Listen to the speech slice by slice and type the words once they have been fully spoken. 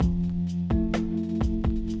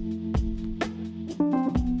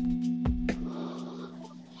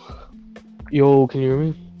Yo, can you hear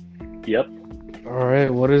me? Yep. All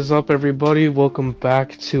right, what is up, everybody? Welcome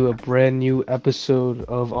back to a brand new episode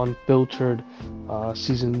of Unfiltered,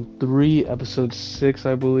 season 3, episode 6,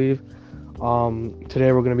 I believe.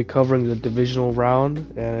 Today we're going to be covering the divisional round,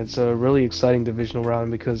 and it's a really exciting divisional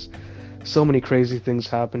round because so many crazy things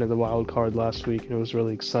happened at the wild card last week, and it was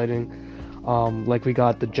really exciting. Like we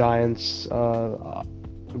got the Giants.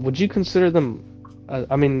 Would you consider them?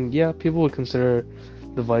 I mean, yeah, people would consider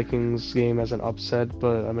the Vikings game as an upset,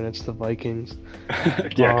 but I mean, it's the Vikings.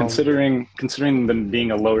 Yeah, Um, considering them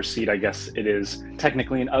being a lower seed, I guess it is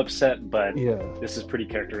technically an upset, but yeah, this is pretty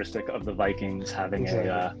characteristic of the Vikings having exactly.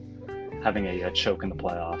 a choke in the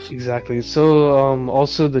playoffs. Exactly. So,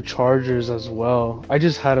 also the Chargers as well. I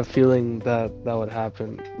just had a feeling that that would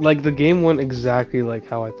happen. Like the game went exactly like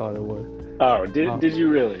how I thought it would. Oh, did Um, you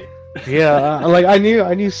really? yeah, like I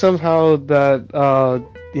knew somehow that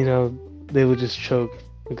you know, they would just choke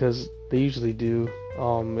because they usually do.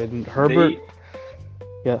 And Herbert,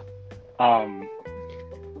 They yeah, um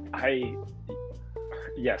I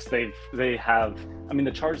yes, they have. I mean,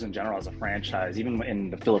 the Chargers in general as a franchise, even in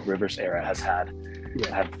the Philip Rivers era, yeah,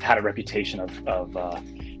 have had a reputation of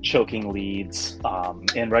choking leads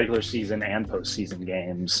in regular season and postseason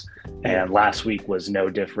games. yeah, And last week was no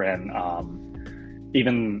different.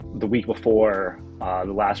 Even the week before,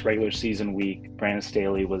 the last regular season week, Brandon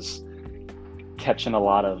Staley was catching a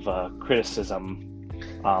lot of criticism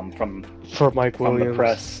from for Mike the Williams.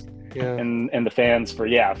 press Yeah, and the fans for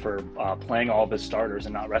playing all of his starters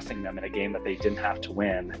and not resting them in a game that they didn't have to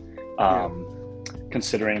win. yeah,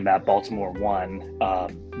 Considering that Baltimore won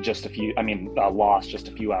lost just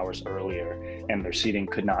a few hours earlier, and their seeding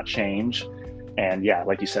could not change. And yeah,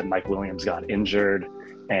 like you said, Mike Williams got injured,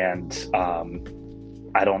 and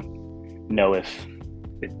I don't know if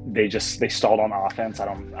they stalled on offense. I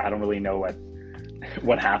don't really know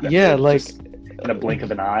what happened. yeah, It like just in a blink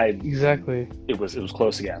of an eye, exactly. it was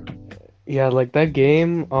close again. Yeah, like that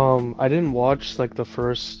game, I didn't watch like the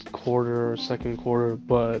first quarter or second quarter,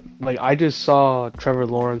 but like I just saw Trevor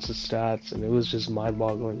Lawrence's stats and it was just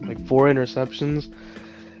mind-boggling. Like 4 interceptions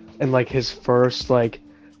and like his first like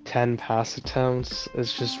 10 pass attempts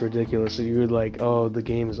is just ridiculous. So you're like, oh, the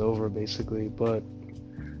game is over basically. But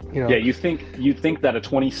you Yeah, know, you think that a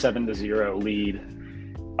 27-0 lead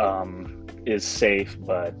is safe,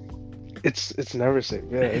 but it's never safe.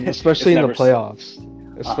 Yeah, and it's especially in the never. playoffs. Uh-huh.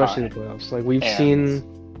 Especially the playoffs. Like we've And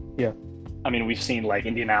seen, yeah, I mean, we've seen like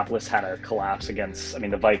Indianapolis had a collapse against. I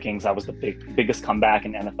mean, the Vikings. That was the biggest comeback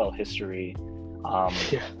in NFL history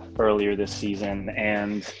yeah, earlier this season,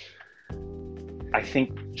 and I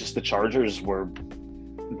think just the Chargers were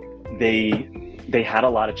they had a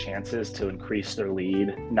lot of chances to increase their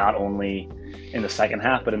lead, not only in the second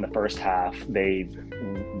half but in the first half. They,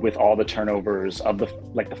 with all the turnovers of the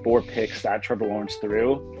 4 picks that Trevor Lawrence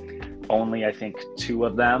threw, only I think 2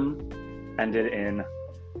 of them ended in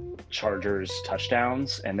Chargers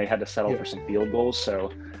touchdowns, and they had to settle yeah, for some field goals.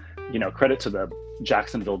 So, credit to the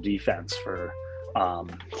Jacksonville defense for for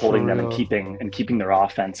holding them and real. keeping their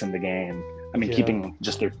offense in the game. I mean, Yeah. keeping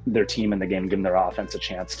just their team in the game, giving their offense a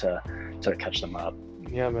chance to catch them up.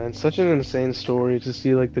 Yeah, man, such an insane story to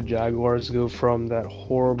see like the Jaguars go from that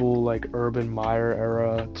horrible like Urban Meyer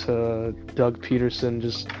era to Doug Peterson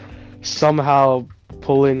just somehow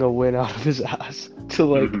pulling a win out of his ass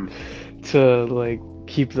Mm-hmm. to like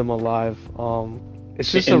keep them alive.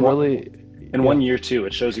 It's just a In one really in yeah. 1 year too,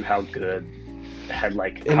 it shows you how good how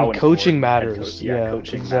And coaching important head coach. matters. Yeah, Yeah,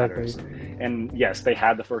 coaching exactly. matters. And yes, they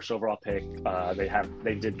had the first overall pick.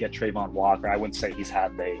 They did get Trayvon Walker. I wouldn't say he's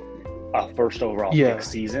had a first overall pick Yeah,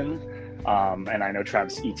 season. And I know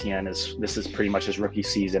Travis Etienne this is pretty much his rookie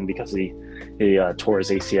season because he tore his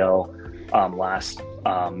ACL last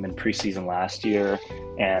in preseason last year,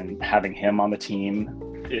 and having him on the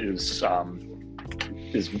team is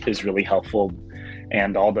really helpful,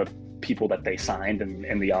 and all the people that they signed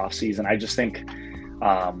in the offseason. I just think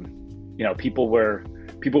people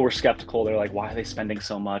were skeptical. They're like, why are they spending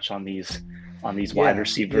so much on these wide yeah,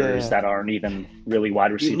 receivers yeah. that aren't even really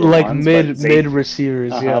wide receiver Like ones? But mid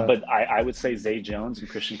receivers. Yeah, but I would say Zay Jones and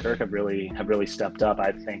Christian Kirk have really stepped up.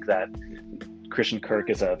 I think that Christian Kirk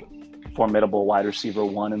is a formidable wide receiver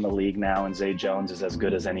one in the league now, and Zay Jones is as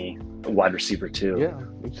good as any wide receiver two. yeah,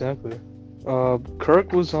 exactly. He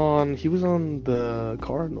was on the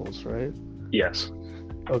Cardinals, right? Yes.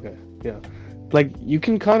 Okay, yeah. Like you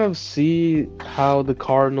can kind of see how the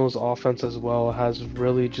Cardinals offense as well has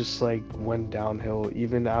really just like went downhill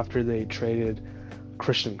even after they traded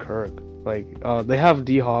Christian Kirk. Like they have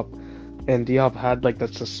D-Hop and D-Hop had like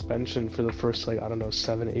that suspension for the first like I don't know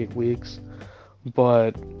 7, 8 weeks.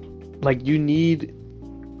 But like you need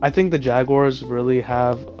I think the Jaguars really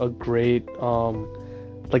have a great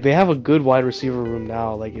like they have a good wide receiver room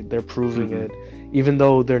now. Like they're proving Hmm. it, even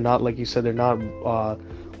though they're not, like you said, they're not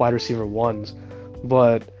wide receiver ones.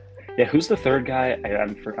 But Yeah, who's the third guy?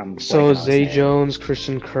 I'm so blanking on his Zay name. Jones,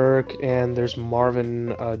 Christian Kirk, and there's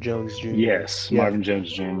Marvin Jones Jr. Yes, Yeah, Marvin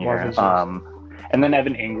Jones Marvin Jr. Jones. And then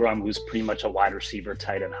Evan Ingram, who's pretty much a wide receiver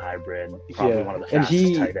tight end hybrid, probably Yeah, one of the and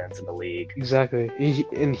fastest he tight ends in the league. exactly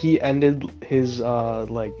he ended his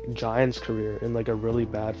like Giants career in like a really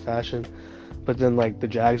bad fashion. But then like the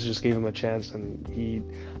Jags just gave him a chance, and he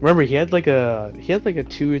remember he had like a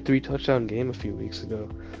 2 or 3 touchdown game a few weeks ago,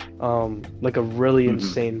 like a really Hmm.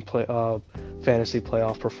 insane fantasy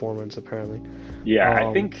playoff performance apparently. Yeah,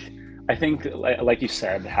 Um, I think like you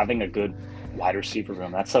said, having a good wide receiver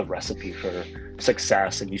room, that's a recipe for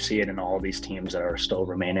success, and you see it in all these teams that are still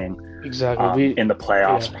remaining exactly. in the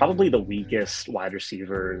Yeah, playoffs. Probably the weakest wide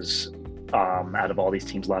receivers out of all these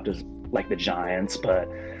teams left is like the Giants, but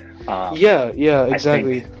um, yeah, I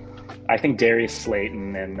exactly. think I think Darius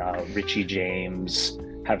Slayton and Richie James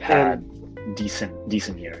have And had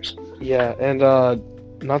decent years. yeah, and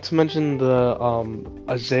not to mention the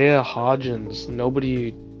Isaiah Hodgins.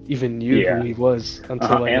 Nobody even knew who Yeah, he was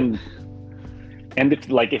until like a, and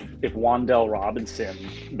if Wandell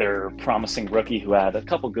Robinson, their promising rookie who had a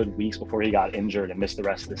couple good weeks before he got injured and missed the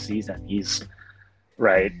rest of the season, he's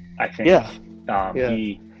right. I think yeah, um, yeah.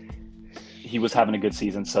 he he was having a good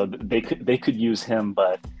season, so they could use him.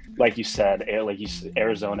 But like you said,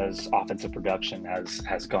 Arizona's offensive production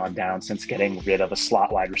has gone down since getting rid of a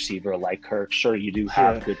slot wide receiver like Kirk. Sure, you do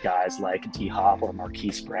have Yeah. good guys like D Hop or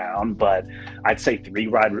Marquise Brown, but I'd say three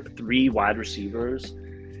wide receivers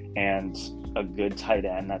and a good tight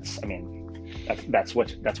end.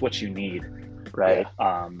 That's what you need, right?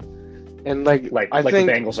 Yeah. And like Like I like the think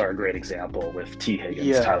Bengals are a great example with T Higgins,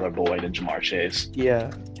 yeah, Tyler Boyd, and Jamar Chase.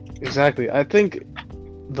 yeah, exactly. I think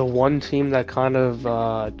the one team that kind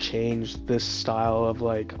of changed this style of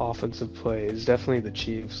like offensive play is definitely the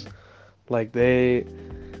Chiefs. Like they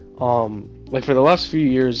like for the last few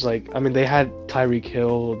years, like I mean they had Tyreek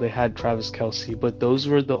Hill, they had Travis Kelce, but those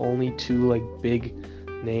were the only two like big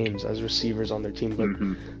names as receivers on their team. Like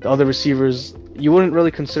Hmm. the other receivers, you wouldn't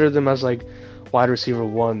really consider them as like wide receiver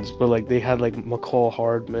ones, but like they had like McCall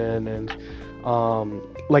Hardman and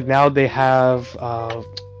like now they have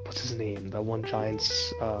what's his name? That one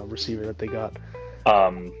Giants receiver that they got.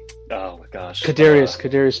 Um, oh my gosh.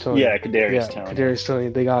 Kadarius Toney. Yeah, Yeah, Kadarius Toney. Kadarius Toney.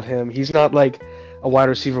 They got him. He's not like a wide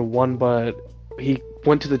receiver one, but he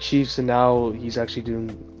went to the Chiefs and now he's actually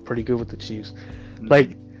doing pretty good with the Chiefs. Hmm.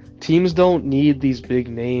 Like teams don't need these big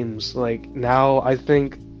names. Like now I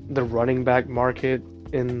think the running back market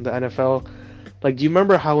in the NFL, like do you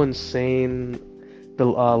remember how insane the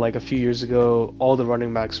like a few years ago all the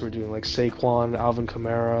running backs were doing, like Saquon, Alvin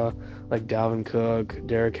Kamara, like Dalvin Cook,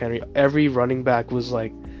 Derrick Henry. Every running back was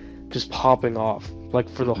like just popping off like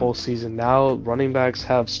for the Hmm. whole season. Now running backs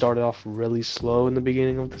have started off really slow in the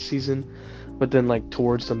beginning of the season, but then like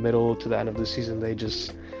towards the middle to the end of the season they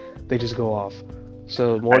just go off.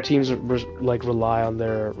 So more I, teams like rely on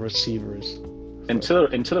their receivers. and For,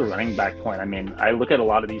 to the running back point, I mean, I look at a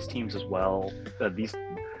lot of these teams as well. These,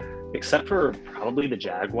 except for probably the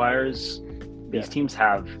Jaguars, yeah, these teams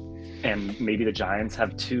have, and maybe the Giants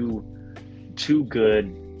have two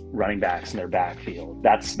good running backs in their backfield.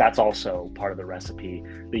 That's also part of the recipe.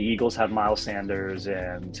 The Eagles have Miles Sanders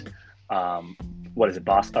and um, what is it,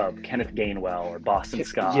 Kenneth Gainwell or Boston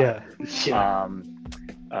Scott. yeah, yeah, Um,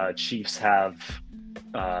 Chiefs have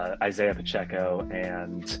Isaiah Pacheco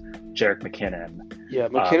and Jerick McKinnon. yeah. Uh,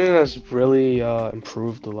 McKinnon has really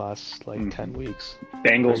improved the last like mm, 10 weeks.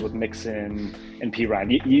 Bengals Like, with Mixon and P Ryan.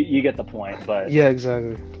 You get the point, but yeah,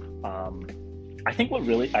 exactly. um, I think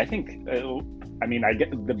I mean, I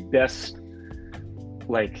get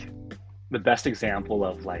like the best example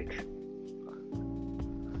of like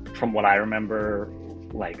from what I remember,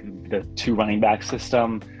 like the two running back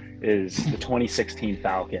system is the 2016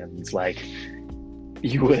 Falcons. Like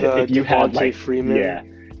you With would if you had Devontae like yeah, Freeman.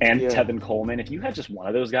 and Yeah, Tevin Coleman, if you had just one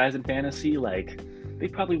of those guys in fantasy, like they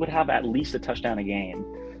probably would have at least a touchdown a game,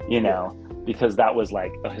 yeah, because that was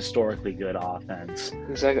like a historically good offense.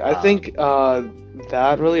 exactly. I Um, think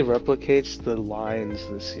that really replicates the Lions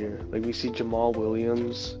this year. Like we see Jamal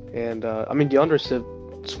Williams and I mean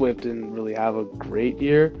Swift didn't really have a great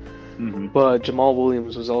year, mhm, but Jamal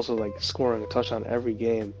Williams was also like scoring a touchdown every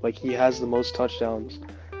game. Like he has the most touchdowns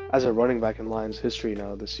as a running back in Lions history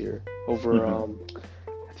now this year. Over mhm.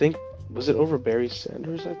 I think was it over Barry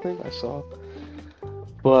Sanders, I think I saw.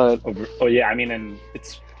 But Oh yeah, I mean, and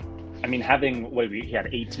I mean, having he had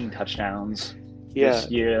 18 touchdowns Yeah,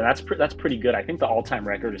 this year. That's pretty good. I think the all-time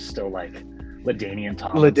record is still like LaDainian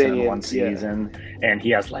Tomlinson in one LaDainian, yeah, season, and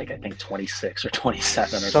he has like I think 26 or 27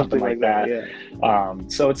 or something something like like that. that. Yeah,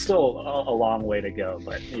 So it's still a long way to go,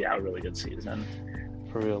 but yeah, a really good season.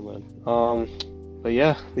 for real, man. But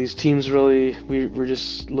yeah, these teams really, we're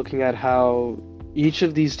just looking at how each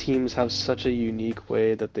of these teams have such a unique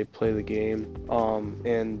way that they play the game.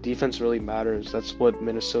 And defense really matters. That's what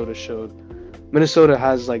Minnesota showed. Minnesota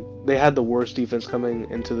has like they had the worst defense coming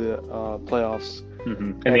into the playoffs,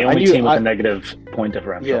 And and the only team with a negative point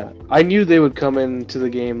differential. yeah, I knew they would come into the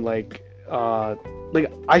game like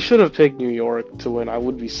I should have picked New York to win. I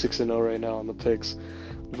would be 6-0 right now on the picks,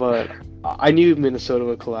 but I knew Minnesota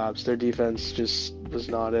would collapse. Their defense just was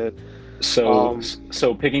not it. So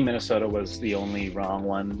so picking Minnesota was the only wrong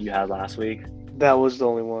one you had last week. That was the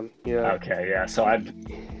only one. Yeah. Okay, yeah. So I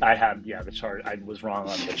had I was wrong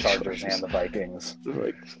on the Chargers and the Vikings.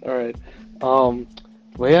 Right. All right.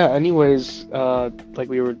 Well, yeah. Anyways, like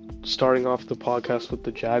we were starting off the podcast with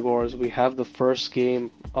the Jaguars. We have the first game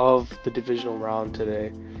of the divisional round today,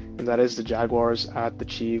 and that is the Jaguars at the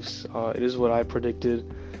Chiefs. It is what I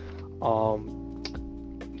predicted.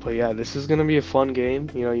 But yeah, this is gonna be a fun game.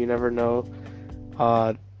 You know, you never know.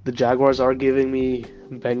 The Jaguars are giving me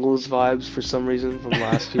Bengals vibes for some reason from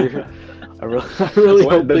last year. I really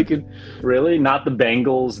hope they can. Really, not the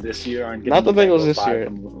Bengals this year aren't getting Not the Bengals this year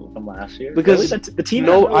from last year. because really? The team.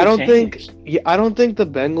 no, Really I don't changed. think. Yeah, I don't think the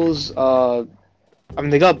Bengals. I mean,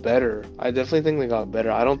 they got better. I definitely think they got better.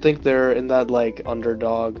 I don't think they're in that like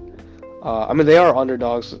underdog. I mean, they are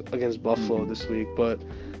underdogs against Buffalo this week, but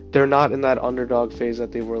they're not in that underdog phase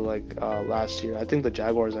that they were like last year. I think the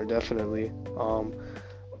Jaguars are definitely.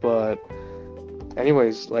 But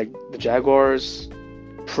anyways, like the Jaguars,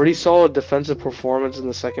 pretty solid defensive performance in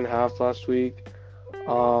the second half last week. We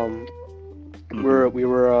were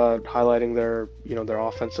highlighting their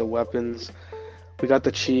offensive weapons. We got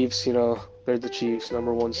the Chiefs, they're the Chiefs,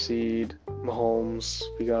 number one seed, Mahomes.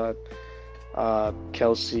 We got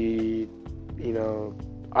Kelsey,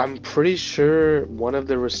 I'm pretty sure one of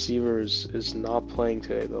the receivers is not playing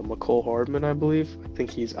today, though. McCole Hardman, I believe. I think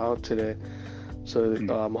he's out today. So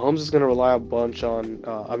Mahomes is going to rely a bunch on,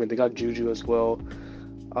 they got Juju as well,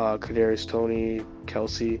 Kadarius Toney,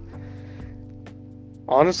 Kelsey.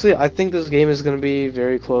 Honestly, I think this game is going to be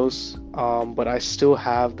very close, but I still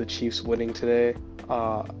have the Chiefs winning today,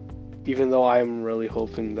 even though I'm really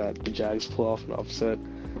hoping that the Jags pull off an upset.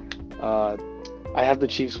 I have the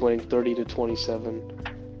Chiefs winning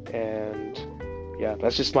 30-27, and yeah,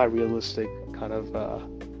 that's just my realistic kind of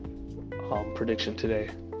prediction today.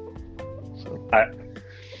 So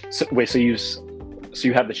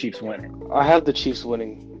you have the Chiefs winning? I have the Chiefs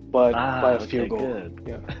winning, but by a field goal. Good.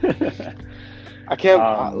 Yeah. I can't.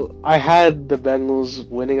 I had the Bengals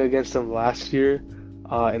winning against them last year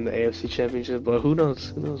in the AFC Championship, but who knows?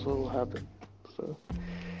 Who knows what will happen? So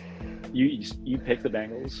you picked the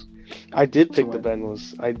Bengals? I did pick the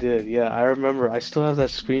Bengals. I did. Yeah, I remember. I still have that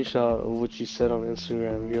screenshot of what you said on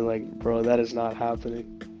Instagram. You're like, bro, that is not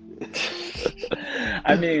happening.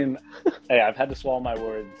 I mean, hey, I've had to swallow my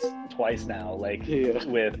words twice now.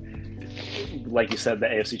 With, like you said, the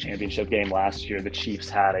AFC Championship game last year, the Chiefs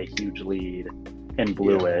had a huge lead and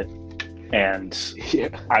blew it. And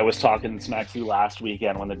I was talking smack to you last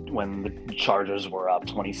weekend when the Chargers were up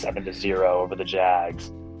 27-0 over the Jags,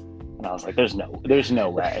 and I was like, "There's no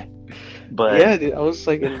way." But yeah, dude, I was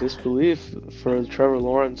like in disbelief for Trevor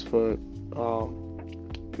Lawrence, but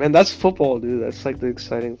man, that's football, dude. That's like the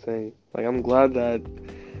exciting thing. Like I'm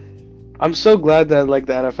so glad that like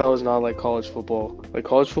the NFL is not like college football. Like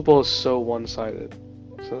college football is so one-sided.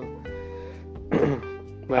 So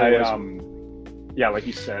like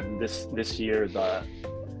you said, this year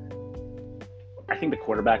I think the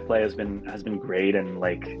quarterback play has been great, and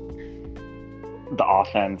like the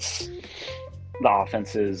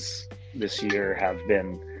offenses this year have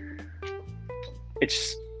been.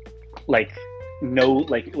 It's like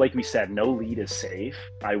like we said, no lead is safe.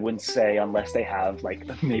 I wouldn't say unless they have like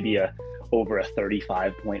maybe over a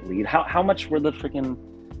 35-point lead. How much were the freaking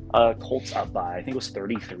Colts up by? I think it was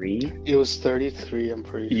 33. It was 33, I'm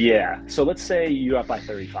pretty sure. Yeah. So let's say you're up by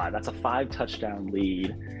 35. That's a 5-touchdown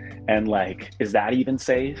lead. And like, is that even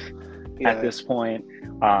safe at this point?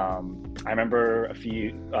 I remember a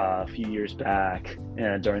few years back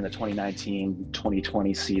during the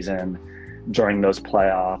 2019-2020 season, during those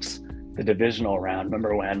playoffs, the divisional round.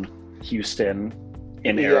 Remember when Houston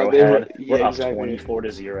in Arrowhead were up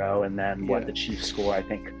 24-0, and then the Chiefs score, I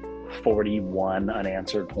think, 41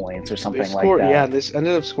 unanswered points or something like that. Yeah, this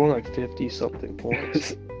ended up scoring like 50-something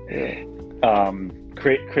points.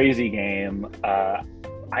 Crazy game.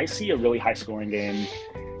 I see a really high scoring game,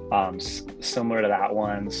 similar to that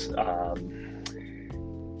one's.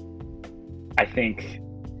 I think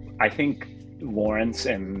Lawrence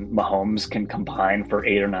and Mahomes can combine for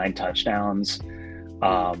 8 or 9 touchdowns.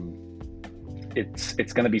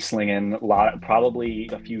 It's going to be slinging probably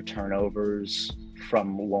a few turnovers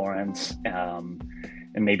from Lawrence, and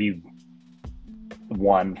maybe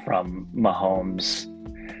one from Mahomes.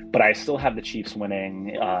 But I still have the Chiefs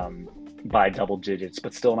winning by double digits,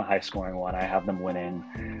 but still in a high scoring one. I have them winning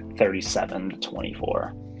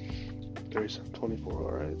 37-24. 37-24,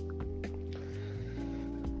 all right.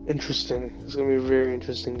 Interesting. It's gonna be a very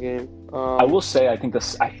interesting game. I will say, I think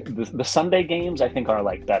the Sunday games I think are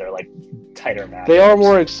like better, like tighter matches. They are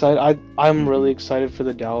more excited. I'm really excited for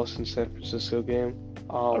the Dallas and San Francisco game.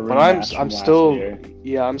 But I'm still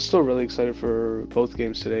really excited for both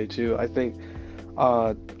games today too. I think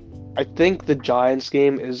the Giants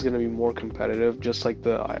game is gonna be more competitive, just like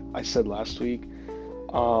I said last week.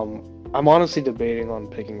 I'm honestly debating on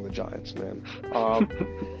picking the Giants, man.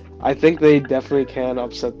 I think they definitely can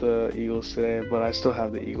upset the Eagles today, but I still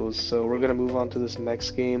have the Eagles. So we're gonna move on to this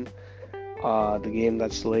next game, the game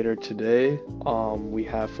that's later today. We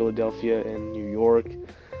have Philadelphia and New York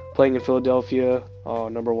playing in Philadelphia.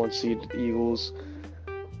 Number 1 seed Eagles.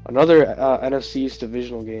 Another NFC East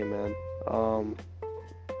divisional game, man.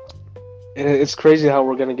 And it's crazy how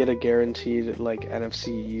we're gonna get a guaranteed like NFC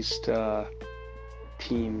East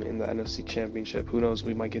team in the NFC Championship. Who knows?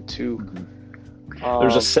 We might get 2.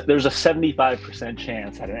 There's a 75%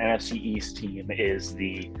 chance that an NFC East team is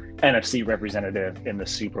the NFC representative in the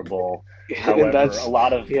Super Bowl. However, a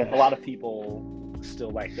lot of people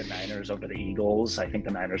still like the Niners over the Eagles. I think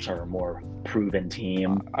the Niners are a more proven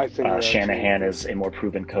team. I think Shanahan is a more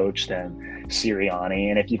proven coach than Sirianni.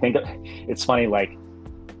 And if you think it's funny, like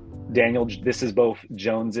Daniel, this is both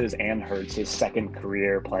Jones's and Hurts's second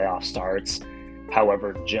career playoff starts.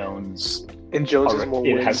 However, Jones has more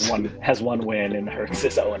wins. has one win, and Hurts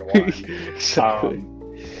is 0-1. Exactly.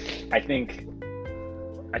 I think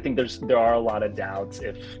there are a lot of doubts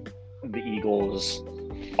if the Eagles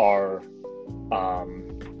are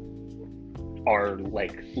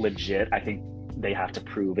like legit. I think they have to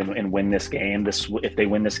prove and win this game. If they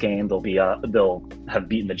win this game, they'll have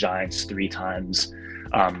beaten the Giants 3 times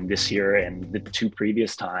this year, and the 2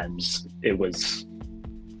 previous times it was.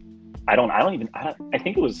 I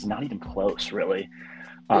think it was not even close, really.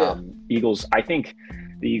 Eagles. I think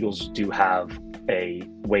the Eagles do have a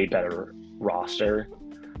way better roster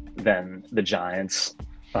than the Giants.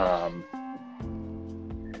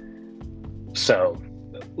 So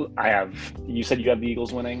you said you have the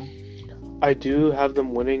Eagles winning? I do have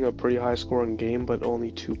them winning a pretty high scoring game, but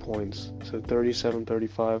only 2 points. So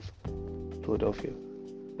 37-35 Philadelphia.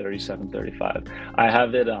 37-35. I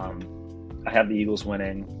have the Eagles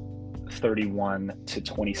winning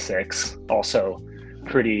 31-26. Also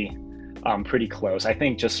pretty close. I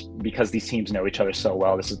think just because these teams know each other so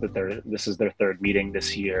well, this is their third meeting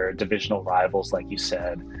this year, divisional rivals, like you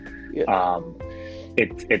said. Yeah.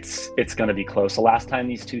 It's going to be close. The last time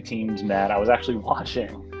these 2 teams met, I was actually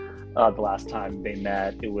watching the last time they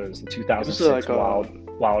met. It was the 2006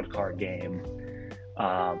 wild card game.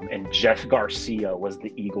 And Jeff Garcia was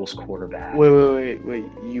the Eagles quarterback. Wait!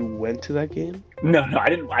 You went to that game? No, I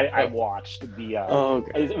didn't. I watched the.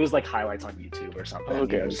 Okay. It was like highlights on YouTube or something.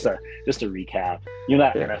 Okay. Just a recap. You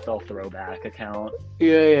know that NFL throwback account?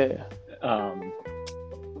 Yeah.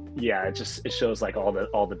 Yeah, it shows like all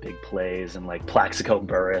the big plays, and like Plaxico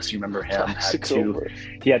Burress. You remember him?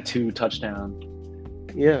 He had 2 touchdowns.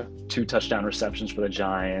 Yeah. 2 touchdown receptions for the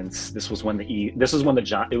Giants. This was when it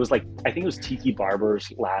was like, I think it was Tiki Barber's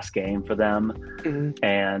last game for them. Mm-hmm.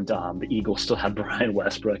 And the Eagles still had Brian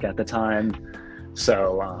Westbrook at the time.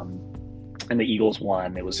 So and the Eagles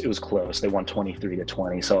won. It was close. They won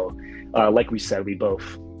 23-20. So like we said, we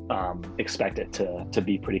both expect it to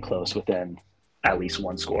be pretty close, within at least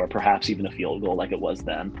 1 score, perhaps even a field goal like it was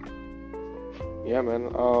then. Yeah,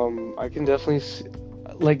 man. I can definitely see,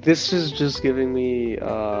 like, this is just giving me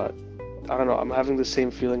I don't know, I'm having the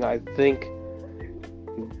same feeling. I think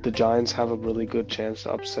the Giants have a really good chance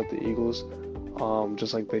to upset the Eagles,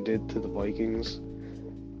 just like they did to the Vikings.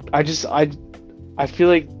 I feel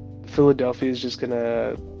like Philadelphia is just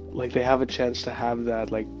gonna, like, they have a chance to have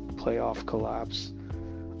that like playoff collapse.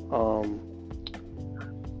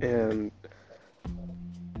 And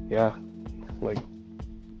yeah, like,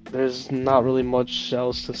 there's not really much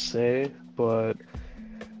else to say, but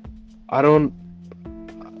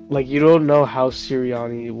you don't know how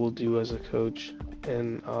Sirianni will do as a coach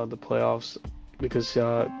in the playoffs, because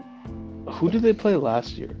who did they play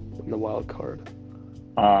last year in the wild card?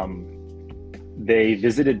 They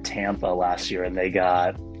visited Tampa last year and they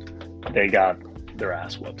got their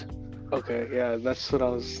ass whooped. Okay, yeah, that's what I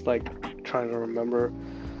was like trying to remember.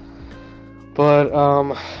 But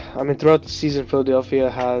I mean, throughout the season, Philadelphia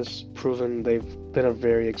has proven they've been a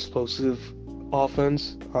very explosive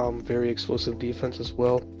offense, very explosive defense as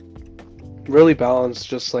well. Really balanced,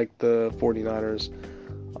 just like the 49ers.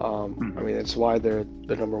 I mean, it's why they're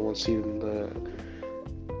the number one seed in the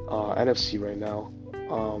NFC right now.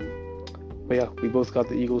 But yeah, we both got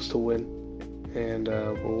the Eagles to win, and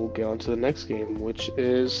we'll get on to the next game, which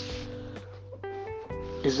is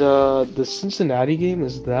the Cincinnati game.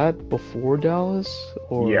 Is that before Dallas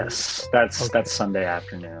or Yes, that's Sunday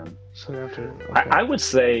afternoon. Sunday afternoon? Okay. I would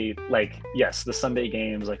say, like, yes, the Sunday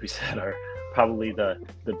games, like we said, are probably the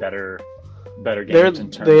better games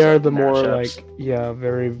in terms They are of the more matchups. like, yeah,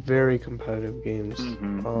 very, very competitive games.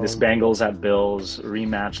 This Bengals at Bills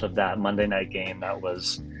rematch of that Monday night game that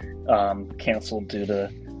was canceled due to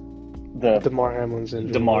the DeMar Hamlin's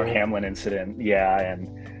injury. DeMar Hamlin incident. Yeah,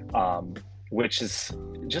 and which is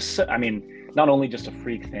just, I mean, not only just a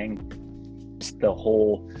freak thing, just the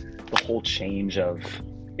whole change of,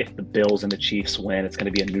 if the Bills and the Chiefs win, it's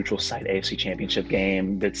going to be a neutral site AFC Championship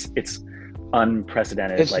game. It's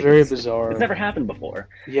unprecedented. It's like, very bizarre. It's never happened before.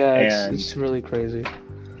 Yeah, And it's really crazy.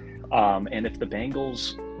 and if the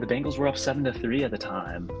Bengals were up 7-3 at the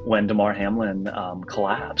time when DeMar Hamlin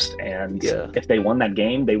collapsed, and Yeah. if they won that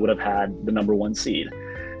game, they would have had the number one seed,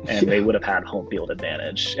 and they would have had home field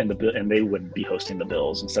advantage, and they would be hosting the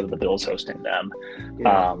Bills instead of the Bills hosting them.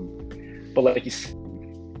 Yeah. But like you said,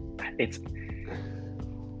 it's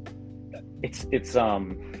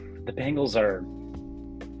the Bengals are,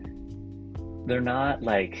 they're not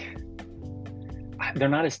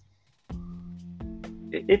as,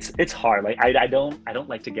 it's hard. Like I don't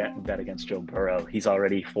like to bet against Joe Burrow. He's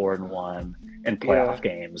already 4-1 in playoff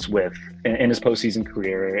games in his postseason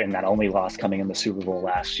career, and that only loss coming in the Super Bowl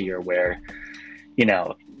last year, where, you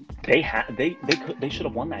know, they should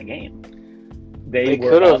have won that game. They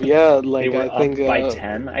could have, yeah. They Like, were I think up by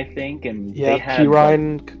 10, I think, and yeah, they had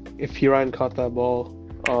if P. Ryan caught that ball,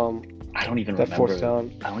 I don't even that remember. fourth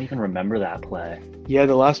down. I don't even remember that play. Yeah,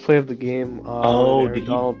 the last play of the game. Did he?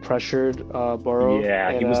 Donald pressured Burrow. Yeah,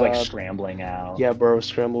 and, he was like scrambling out. Yeah, Burrow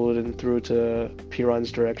scrambled and threw it to P.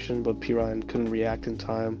 Ryan's direction, but P. Ryan couldn't react in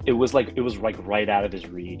time. It was like right out of his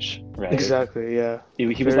reach, right? Exactly. Yeah. He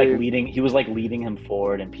was like leading. He was like leading him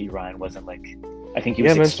forward, and P. Ryan wasn't like. I think he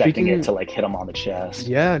was expecting it to like hit him on the chest.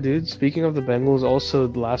 Yeah, dude. Speaking of the Bengals, also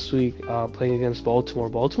last week playing against Baltimore.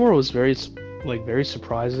 Baltimore was very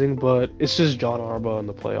surprising, but it's just John Harbaugh in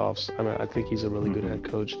the playoffs. I mean, I think he's a really good head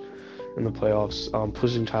coach in the playoffs.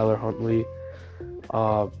 Pushing Tyler Huntley.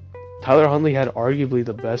 Tyler Huntley had arguably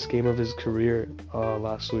the best game of his career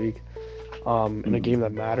last week, in a game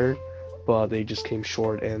that mattered, but they just came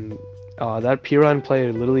short. And that P. Ryan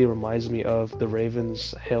play literally reminds me of the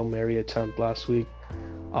Ravens' Hail Mary attempt last week.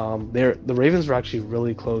 The Ravens were actually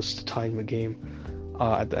really close to tying the game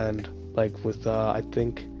at the end, like with I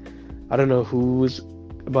don't know who was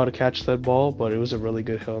about to catch that ball, but it was a really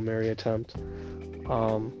good Hail Mary attempt.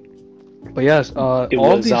 But yes, all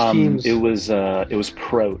of these teams. It was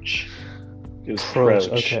Proch. It was Proch.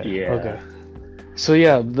 Proch. Okay. Yeah. Okay. So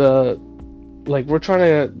yeah, the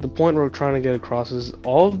point we're trying to get across is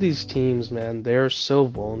all of these teams, man, they're so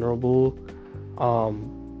vulnerable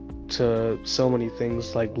to so many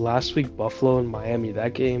things. Like last week, Buffalo and Miami,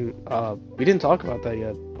 that game, we didn't talk about that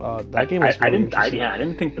yet. That game was really interesting. I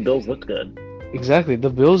didn't think the Bills looked good. Exactly. The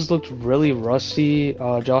Bills looked really rusty.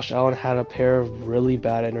 Josh Allen had a pair of really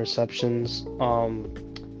bad interceptions.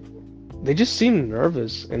 They just seemed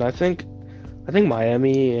nervous, and I think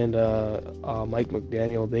Miami and Mike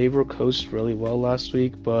McDaniel, they were coached really well last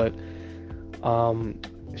week, but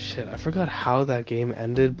I forgot how that game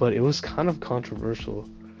ended, but it was kind of controversial.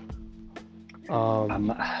 I'm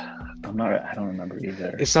not. I don't remember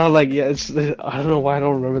either. It's not like, yeah, I don't know why I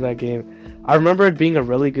don't remember that game. I remember it being a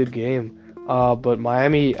really good game, but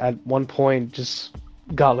Miami at one point just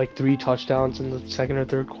got like 3 touchdowns in the second or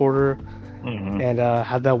third quarter. And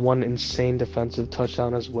had that one insane defensive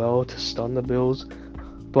touchdown as well to stun the Bills.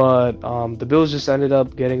 But the Bills just ended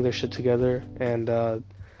up getting their shit together, and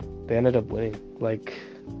they ended up winning, like,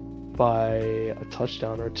 by a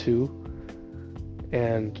touchdown or 2.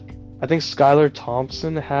 And I think Skylar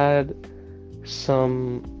Thompson had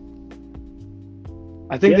some...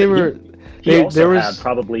 I think they were... He also had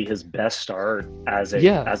probably his best start as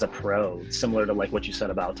a pro, similar to like what you said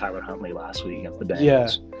about Tyler Huntley last week against the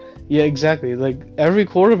Bengals. Yeah, exactly. Like every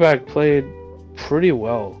quarterback played pretty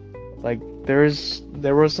well. Like there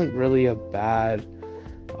wasn't really a bad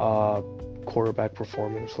quarterback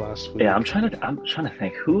performance last week. Yeah, I'm trying to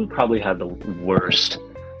think who probably had the worst.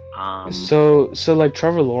 So like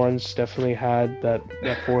Trevor Lawrence definitely had that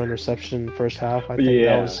four interception first half. I think that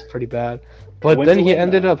Yeah. was pretty bad. But When's then the he win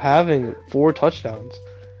ended though? up having four touchdowns.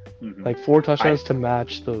 Mhm. Like four I touchdowns to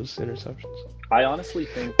match those interceptions. I honestly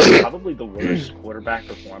think probably the worst quarterback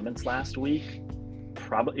performance last week.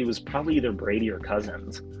 Probably either Brady or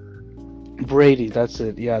Cousins. Brady, that's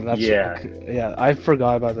it. Yeah, that's Yeah, yeah, I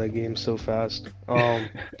forgot about that game so fast. because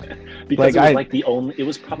Like it was I like the only. It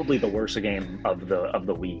was probably the worst game of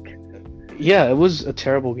the week, yeah, it was a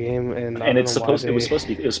terrible game and I and don't know why it was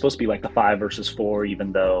they supposed to be like the 5 versus 4,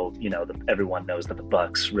 even though everyone knows that the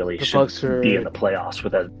Bucks really the Bucks shouldn't be in are the playoffs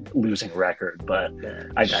with a losing record. But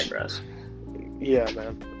I digress. yeah,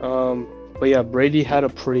 man. But yeah, Brady had a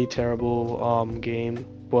pretty terrible game,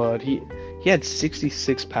 but he had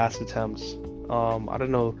 66 pass attempts. I don't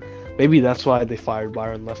know, maybe that's why they fired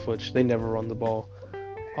Byron Leftwich. They never run the ball.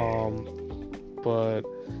 But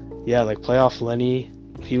yeah, like playoff Lenny,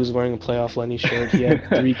 he was wearing a playoff Lenny shirt. He had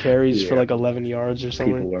 3 carries for Yeah. like 11 yards or People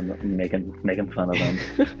something. were making fun of them.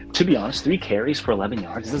 To be honest, 3 carries for 11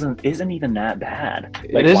 yards isn't even that bad.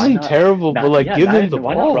 Like, It why isn't not? terrible, but like give him the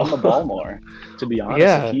Why not run the ball. ball more? To be honest,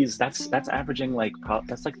 Yeah, that's averaging like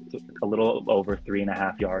that's like a little over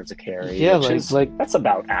 3.5 yards a carry, yeah, which is like that's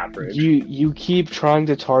about average. you keep trying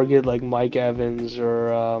to target like Mike Evans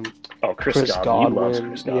or Oh, Chris Chris Godwin, he loves Godwin.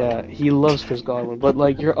 Chris Yeah, Godwin. he loves Chris Godwin. But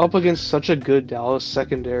like you're up against such a good Dallas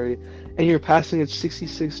secondary and you're passing it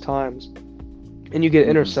 66 times and you get Mhm.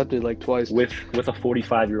 intercepted like twice. With a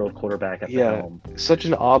 45-year-old quarterback at the Yeah, helm. such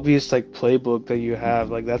an obvious like playbook that you have.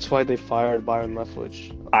 Like that's why they fired Byron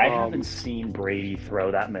Leftwich. I haven't seen Brady throw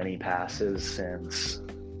that many passes since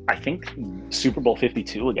I think Super Bowl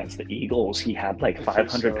 52 against the Eagles. He had like I think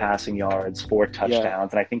 500 so. passing yards, 4 Yeah,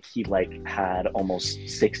 touchdowns, and I think he like had almost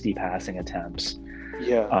 60 passing attempts.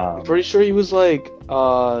 yeah. I'm Um, pretty sure he was like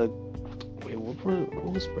wait,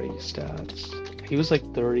 what was Brady's stats? He was like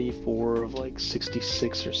 34 of like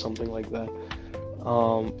 66 or something like that.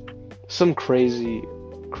 Um, some crazy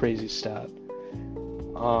stat.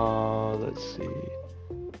 Let's see.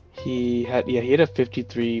 He had a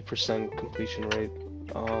 53% completion rate.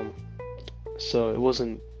 Um, so it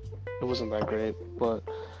wasn't that great, but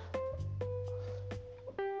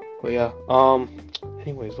yeah.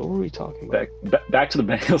 Anyways, what were we talking about? back to the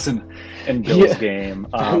Bengals and Bills Yeah, game.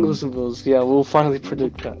 Bengals and Bills. Yeah, we'll finally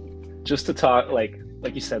predict that. Just to talk, like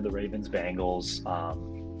you said, the Ravens Bengals.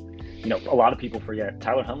 A lot of people forget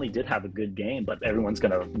Tyler Huntley did have a good game, but everyone's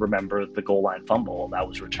going to remember the goal line fumble that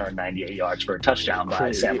was returned 98 yards for a touchdown by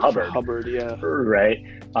Crazy Sam for Hubbard. Hubbard, yeah. Right.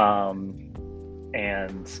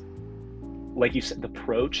 And like you said, the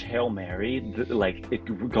approach Hail Mary,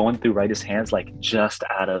 going through right his hands, like just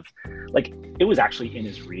out of, like it was actually in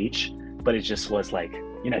his reach, but it just was like,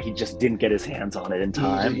 he just didn't get his hands on it in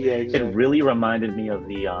time. Yeah, exactly. It really reminded me of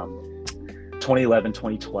the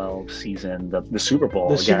 2011-2012 season, the Super Bowl.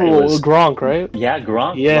 The Again, Super it Bowl was, with Gronk, right? yeah,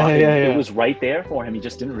 Gronk. Yeah, Gronk, yeah, it yeah. was right there for him. He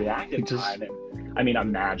just didn't react in He just- time. And I mean,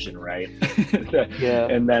 imagine, right? Yeah.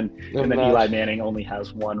 And then Imagine. Eli Manning only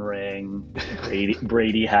has 1 ring.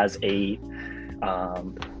 Brady has 8.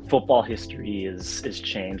 Football history is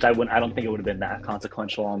changed. I don't think it would have been that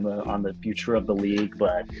consequential on the future of the league,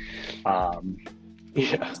 but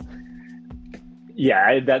Yeah.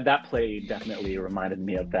 yeah, that play definitely reminded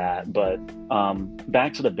me of that. But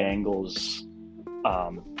back to the Bengals.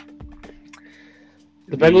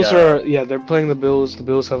 The Bengals they're playing the Bills. The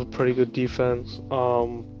Bills have a pretty good defense.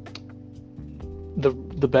 The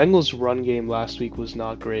Bengals run game last week was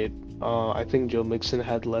not great. I think Joe Mixon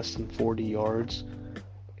had less than 40 yards,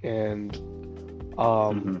 and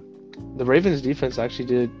the Ravens defense actually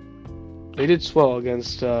did swell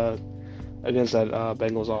against that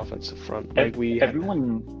Bengals offensive front. Like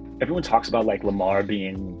everyone talks about like Lamar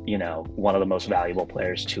being, one of the most valuable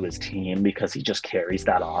players to his team because he just carries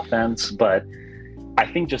that offense. But I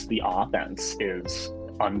think just the offense is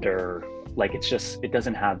under, like, it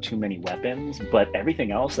doesn't have too many weapons, but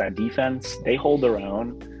everything else, that defense, they hold their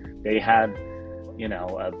own. They had,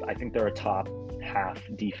 I think they're a top half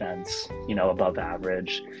defense, above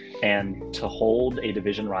average. And to hold a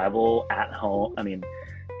division rival at home, I mean,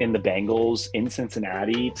 in the Bengals in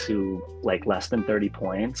Cincinnati to like less than 30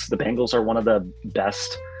 points, the Bengals are one of the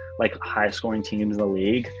best, like, high scoring teams in the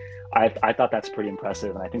league. I thought that's pretty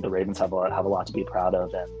impressive, and I think the Ravens have a lot to be proud of.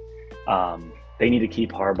 And they need to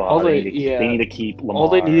keep Harbaugh. They need to keep Lamar. All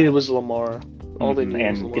they needed was Lamar. All they needed was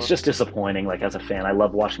And Lamar. it's just disappointing. Like, as a fan, I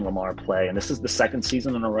love watching Lamar play, and this is the second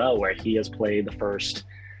season in a row where he has played the first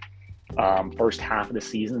half of the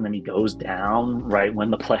season, and then he goes down right when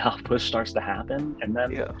the playoff push starts to happen, and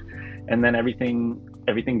then and then everything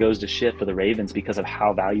goes to shit for the Ravens because of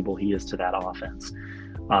how valuable he is to that offense.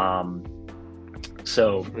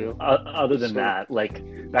 So other than that, like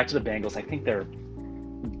back to the Bengals, I think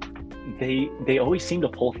they always seem to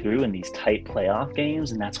pull through in these tight playoff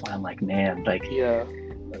games, and that's why I'm like, man, like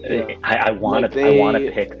I want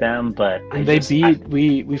to pick them, but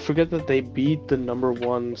we forget that they beat the number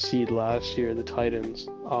 1 seed last year, the Titans.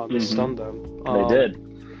 They stunned them. They did.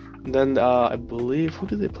 Then I believe, who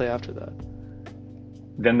did they play after that?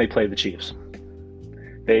 Then they played the Chiefs.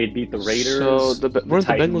 They beat the Raiders. So weren't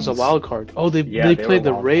the Bengals a wild card? Oh, they played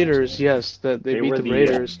the Raiders. Yes, that they beat the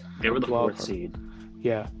Raiders. They were the 4th seed.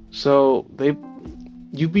 Yeah. So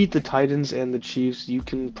you beat the Titans and the Chiefs. You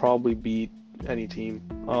can probably beat any team.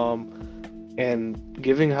 And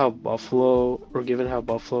given how Buffalo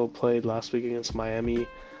played last week against Miami,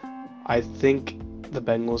 I think the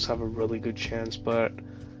Bengals have a really good chance. But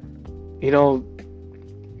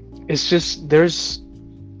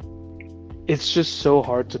it's just so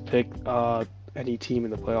hard to pick any team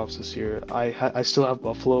in the playoffs this year. I still have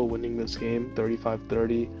Buffalo winning this game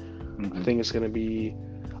 35-30.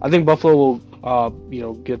 I think Buffalo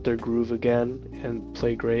will get their groove again and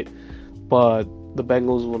play great, but the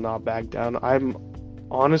Bengals will not back down. I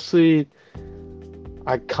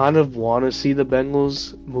kind of want to see the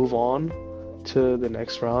Bengals move on to the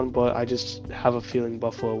next round, but I just have a feeling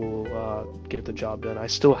Buffalo will get the job done. I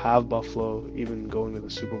still have Buffalo even going to the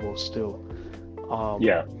Super Bowl still.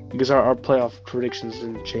 Because our playoff predictions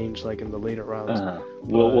didn't change like in the later rounds.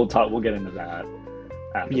 We'll get into that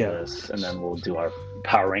after this, and then we'll do our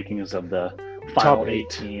power rankings of the final 8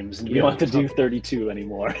 teams, and we don't have to do 32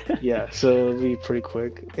 anymore. So it'll be pretty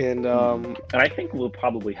quick, and I think we'll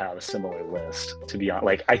probably have a similar list, to be honest.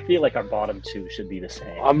 Like I feel like our bottom 2 should be the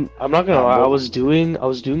same. I'm not gonna lie, I was doing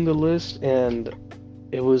the list, and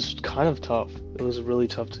it was kind of tough. It was really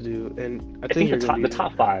tough to do, and I think the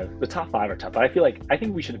top five are tough. But I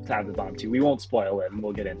think we should have the bottom 2. We won't spoil it, and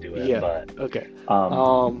we'll get into it. But okay.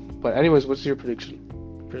 But anyways, what's your prediction?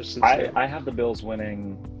 I have the Bills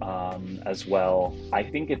winning as well. I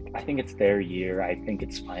think it's their year. I think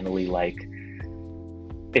it's finally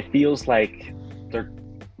it feels like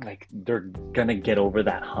they're gonna get over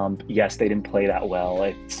that hump. Yes, they didn't play that well.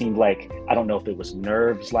 It seemed like, I don't know if it was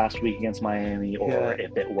nerves last week against Miami or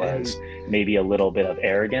if it was maybe a little bit of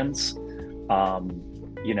arrogance.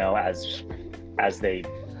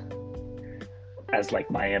 As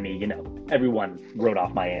Miami, everyone wrote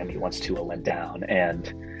off Miami once Tua went down,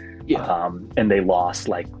 and they lost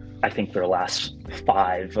I think their last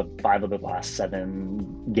five of the last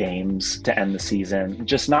 7 games to end the season,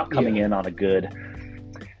 just not coming in on a good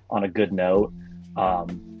note.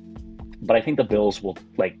 But I think the Bills will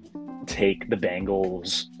take the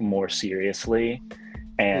Bengals more seriously,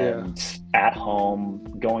 and at home,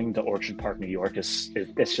 going to Orchard Park, New York it's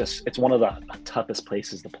one of the toughest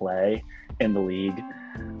places to play in the league.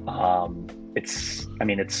 It's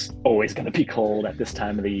always going to be cold at this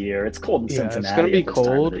time of the year. It's cold in Cincinnati. It's going to be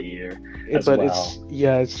cold time of the year but well.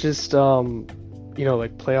 It's just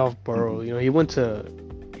playoff Burrow. He went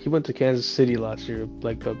to Kansas City last year,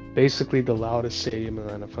 basically the loudest stadium in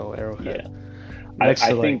the NFL, Arrowhead. I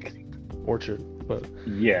think Orchard, but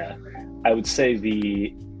I would say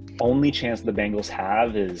the only chance the Bengals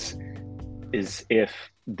have is if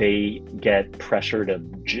they get pressure to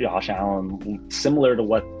Josh Allen, similar to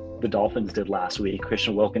what the Dolphins did last week.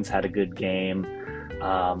 Christian Wilkins had a good game.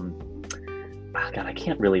 I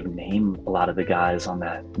can't really name a lot of the guys on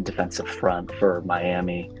that defensive front for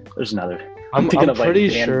Miami. There's another. I'm pretty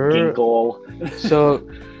sure. Ginkle.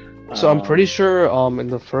 So I'm pretty sure in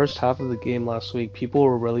the first half of the game last week, people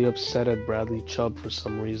were really upset at Bradley Chubb for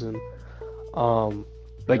some reason.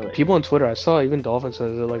 Really? People on Twitter, I saw even Dolphins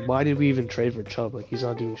said, they're like, why did we even trade for Chubb? He's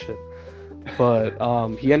not doing shit. But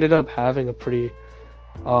he ended up having a pretty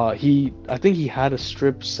I think he had a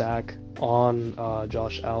strip sack on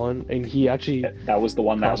Josh Allen, and he actually that was the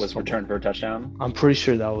one that was returned for a touchdown. I'm pretty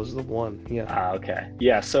sure that was the one. Okay.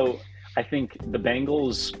 So I think the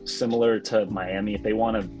Bengals, similar to Miami, if they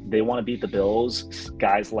want to beat the Bills,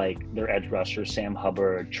 guys like their edge rusher Sam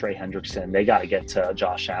Hubbard, Trey Hendrickson, they got to get to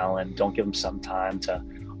Josh Allen. Don't give them some time to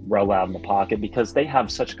roll out in the pocket, because they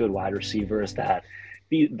have such good wide receivers that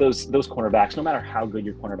those cornerbacks, no matter how good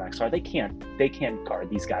your cornerbacks are, they can't guard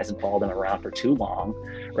these guys and follow them around for too long,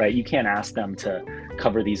 right? You can't ask them to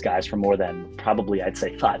cover these guys for more than probably, I'd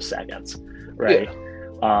say, 5 seconds, right?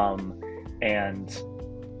 And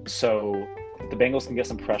so the Bengals can get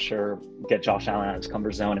some pressure, get Josh Allen out of his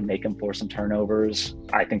comfort zone, and make him force some turnovers.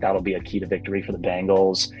 I think that'll be a key to victory for the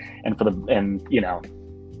Bengals, and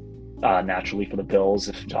naturally for the Bills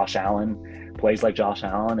if Josh Allen plays like Josh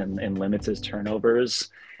Allen and limits his turnovers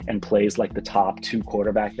and plays like the top two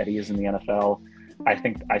quarterback that he is in the NFL, I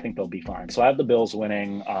think they'll be fine. So I have the Bills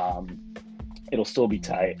winning. It'll still be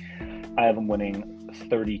tight. I have them winning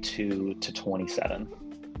 32-27.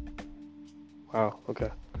 Wow. Okay.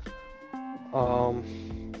 All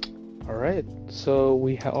right. So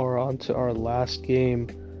we are on to our last game,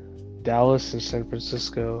 Dallas and San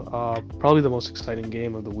Francisco. Probably the most exciting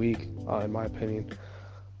game of the week, in my opinion.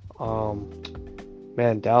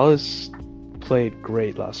 Man, Dallas played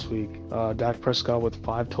great last week. Dak Prescott with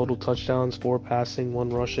 5 total touchdowns, 4 passing,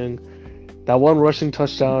 1 rushing. That 1 rushing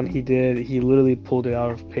touchdown he literally pulled it out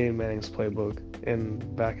of Peyton Manning's playbook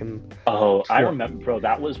back in. Oh, I remember, bro.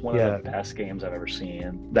 That was one of the best games I've ever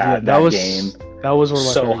seen. That was game. That was one of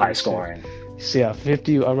my so favorite high games, scoring. So yeah,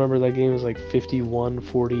 50. I remember that game was like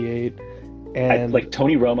 51-48. And like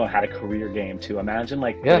Tony Romo had a career game too. Imagine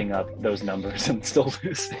putting up those numbers and still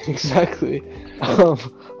losing. Exactly.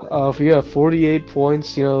 48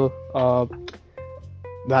 points. That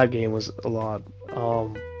game was a lot.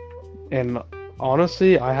 And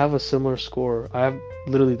honestly, I have a similar score. I have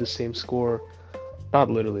literally the same score. Not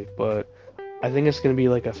literally, but I think it's gonna be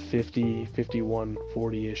like a 50, 51,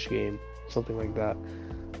 40-ish game, something like that.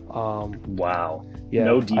 Wow. Yeah.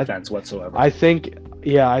 No defense whatsoever. I think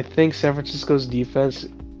San Francisco's defense,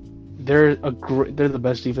 they're the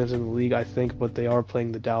best defense in the league, I think, but they are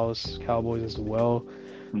playing the Dallas Cowboys as well.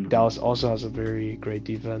 Mm-hmm. Dallas also has a very great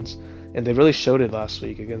defense, and they really showed it last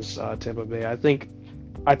week against Tampa Bay. I think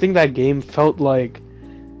that game felt like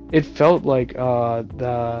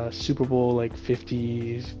the Super Bowl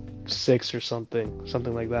 56 or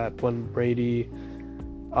something like that, when Brady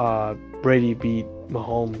beat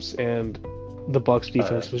Mahomes and the Bucks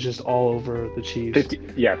defense was just all over the Chiefs.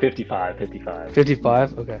 55.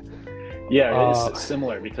 55? Okay. Yeah, it's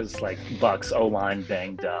similar because Bucks O-line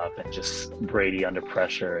banged up and just Brady under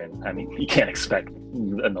pressure, and I mean you can't expect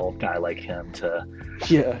an old guy like him to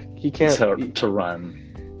he can't to run.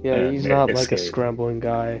 Yeah, he's not like a scrambling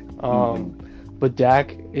guy. But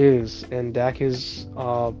Dak is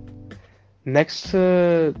next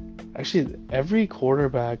to actually every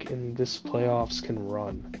quarterback in this playoffs can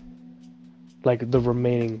run. Like the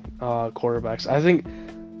remaining quarterbacks. I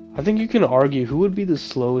think you can argue who would be the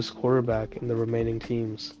slowest quarterback in the remaining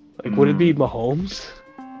teams. Would it be Mahomes?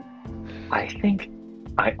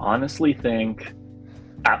 I honestly think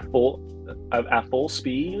at full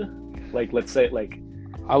speed, let's say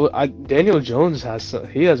Daniel Jones has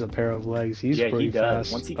a pair of legs. He's pretty he does.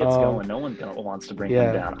 fast. Once he gets going, no one wants to bring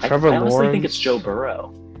him down. Trevor I honestly Lawrence, think it's Joe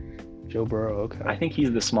Burrow. Joe Burrow, okay. I think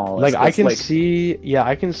he's the smallest. I can see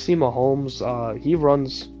Mahomes. He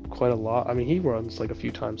runs quite a lot. I mean, he runs a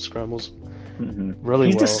few times scrambles. Really,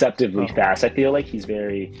 he's well. deceptively fast. I feel like he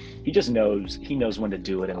just knows when to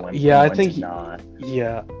do it and when. Yeah, when I think to not.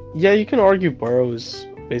 Yeah. You can argue Burrow is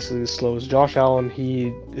basically the slowest. Josh Allen,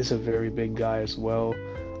 he is a very big guy as well.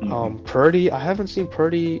 Purdy, I haven't seen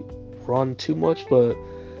Purdy run too much, but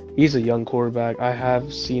he's a young quarterback. I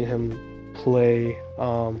have seen him play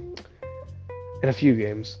in a few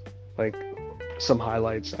games, some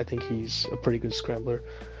highlights. I think he's a pretty good scrambler.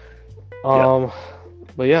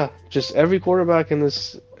 But yeah, just every quarterback in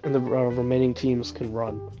the remaining teams can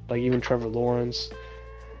run. Even Trevor Lawrence,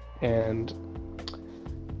 and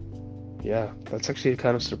yeah, that's actually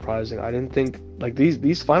kind of surprising. I didn't think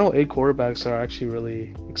these final 8 quarterbacks are actually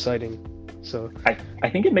really exciting. So I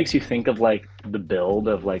think it makes you think of the build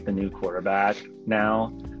of the new quarterback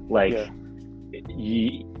now.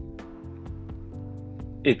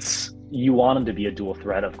 You want him to be a dual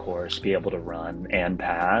threat, of course, be able to run and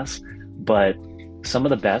pass, but some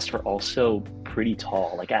of the best are also pretty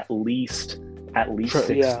tall, at least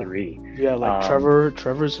 6'3".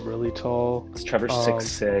 Trevor's really tall. Trevor's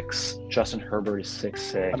 6'6". Justin Herbert is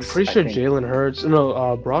 6'6". I'm pretty sure Jalen Hurts.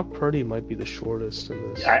 No, Brock Purdy might be the shortest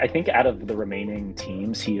in this. I think out of the remaining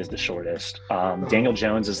teams, he is the shortest. Daniel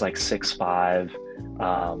Jones is 6'5".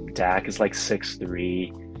 Dak is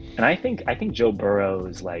 6'3", and I think Joe Burrow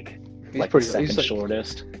is the second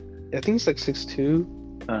shortest. I think he's 6'2".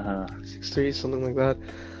 6'3", something like that.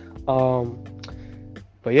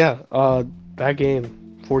 But yeah, that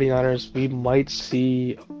game, 49ers, we might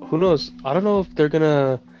see, who knows, I don't know if they're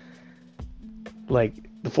gonna, the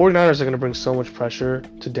 49ers are gonna bring so much pressure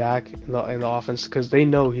to Dak in the offense, because they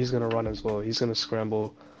know he's gonna run as well. He's gonna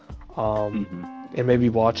scramble, and maybe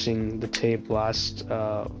watching the tape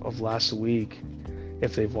of last week,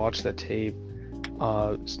 if they've watched that tape,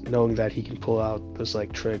 knowing that he can pull out those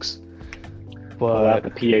tricks. But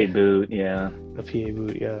the PA boot, yeah. The PA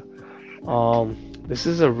boot, yeah. This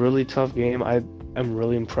is a really tough game. I'm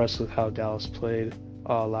really impressed with how Dallas played.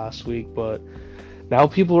 last week, but now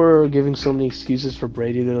people are giving so many excuses for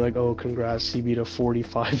Brady. They're like, "Oh, congrats, he beat a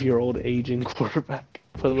 45-year-old aging quarterback."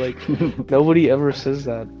 But like, nobody ever says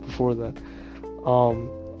that before that.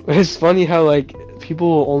 It's funny how like people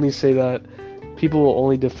will only say that. People will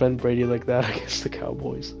only defend Brady like that against the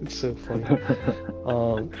Cowboys. It's so funny.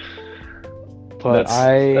 Um, but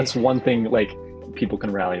that's one thing like people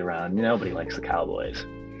can rally around. Nobody likes the Cowboys.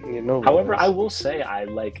 However, I will say I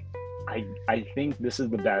think this is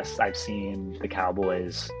the best I've seen the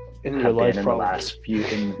Cowboys in your life, in probably. the last few.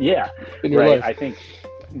 In your life. I think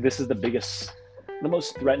this is the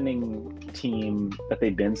most threatening team that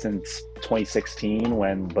they've been since 2016,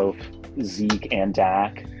 when both Zeke and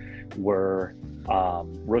Dak were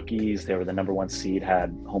rookies. They were the number 1 seed,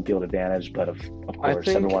 had home field advantage, but of course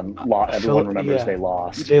everyone remembers they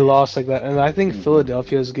lost. They lost like that, and I think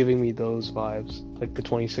Philadelphia is giving me those vibes, like the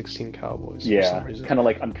 2016 Cowboys. Yeah, kind of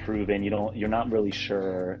like unproven. You're not really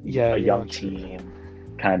sure. Yeah, a young team,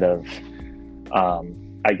 kind of.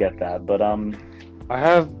 I get that, but I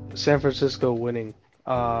have San Francisco winning,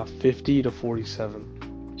 50-47.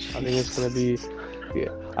 I think it's gonna be. Yeah.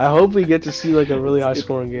 I hope we get to see like a really high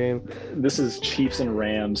scoring game. This is Chiefs and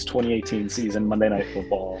Rams 2018 season, Monday Night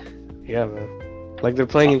Football. Yeah, man. Like they're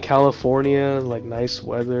playing in California, like nice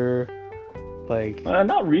weather. Like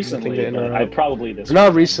not recently. I probably this.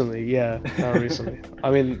 Not recently, yeah, not recently. I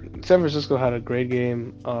mean, San Francisco had a great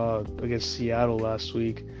game against Seattle last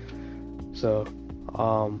week. So,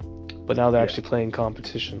 but now they're actually playing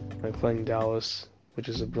competition. They're playing Dallas, which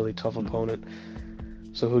is a really tough opponent.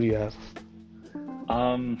 So who do you have?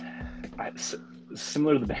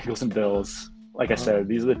 Similar to the Bengals and Bills. Like I said,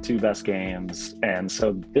 these are the 2 best games, and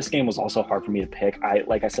so this game was also hard for me to pick. I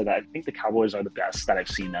think the Cowboys are the best that I've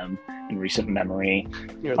seen them in recent memory.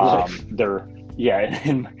 Your life. They're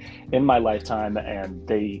in my lifetime, and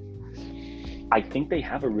I think they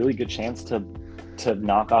have a really good chance to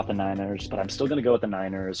knock off the Niners, but I'm still going to go with the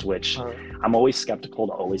Niners, which I'm always skeptical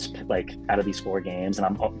to always pick, like out of these 4 games, and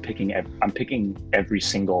I'm picking every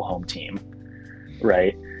single home team.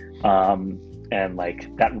 Right. And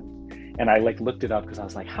like that, and I like looked it up because I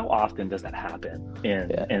was like, how often does that happen in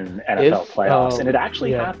NFL playoffs? And it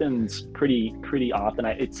actually happens pretty often.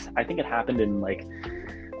 I think it happened in like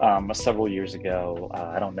several years ago.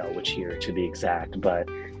 I don't know which year to be exact, but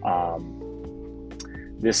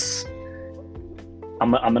this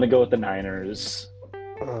I'm gonna go with the Niners.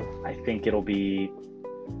 I think it'll be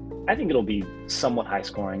somewhat high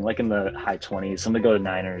scoring, like in the high 20s. I'm gonna go to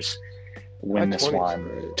Niners. Win this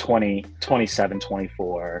one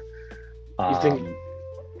 27-24. You think?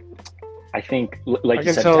 I think, like I you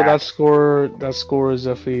can said, tell Dak, that score is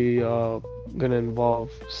definitely gonna involve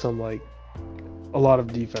some like a lot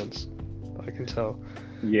of defense. I can tell.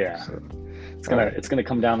 Yeah, so, it's gonna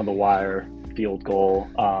come down to the wire, field goal.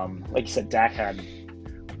 Like you said, Dak had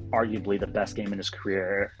arguably the best game in his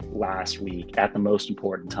career last week at the most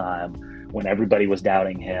important time when everybody was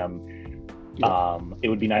doubting him. It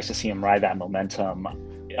would be nice to see him ride that momentum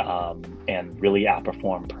and really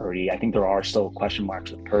outperform Purdy. I think there are still question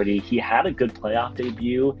marks with Purdy. He had a good playoff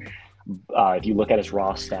debut if you look at his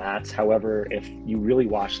raw stats. However, if you really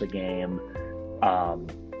watch the game,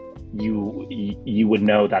 you would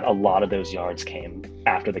know that a lot of those yards came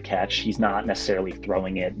after the catch. He's not necessarily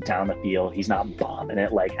throwing it down the field. He's not bombing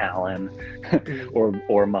it like Allen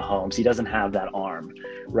or Mahomes. He doesn't have that arm,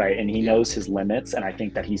 right? And he knows his limits, and I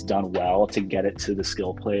think that he's done well to get it to the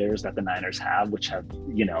skill players that the Niners have, which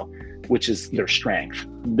is their strength.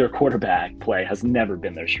 Their quarterback play has never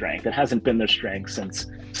been their strength. It hasn't been their strength since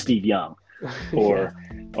Steve Young or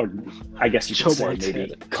I guess you could say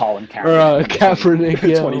maybe Colin Kaepernick. Kaepernick,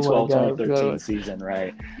 2012-2013 season,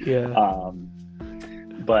 right? Yeah. I'm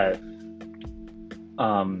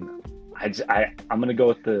gonna go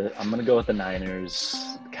with the Niners.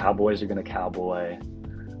 Cowboys are gonna cowboy.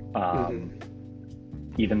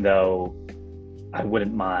 Even though I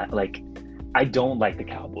wouldn't mind, like, I don't like the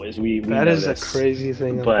Cowboys. That is a crazy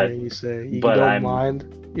thing. But you say you don't mind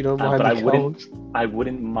the Cowboys. I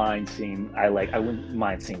wouldn't mind seeing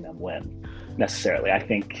them win necessarily. I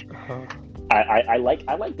think I like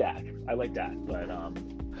Dak. I like Dak, but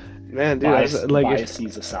man, dude,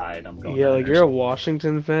 biases aside, I'm going. Yeah, like you're a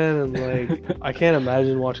Washington fan, and like I can't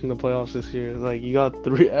imagine watching the playoffs this year. Like you got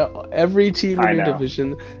every team in your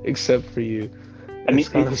division except for you. It's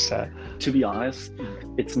kind of sad. To be honest,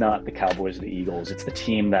 it's not the Cowboys or the Eagles. It's the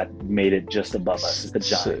team that made it just above us. It's the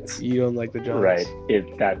Giants. You don't like the Giants, right?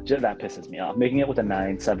 That pisses me off. Making it with a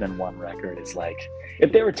 9-7-1 record is like,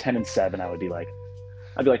 if they were 10-7, I'd be like,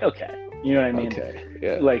 okay, you know what I mean? Okay,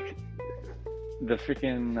 yeah. Like the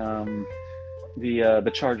freaking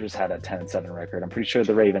The Chargers had a 10-7 record. I'm pretty sure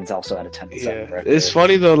the Ravens also had a 10-7 record. It's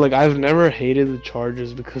funny though. Like I've never hated the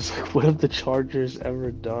Chargers because like what have the Chargers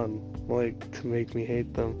ever done like to make me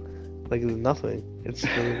hate them? Like nothing. It's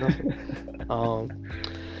really nothing.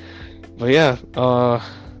 But yeah.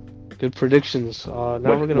 Good predictions. Now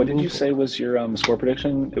we're gonna. What did you say was your score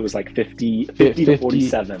prediction? It was like 50 to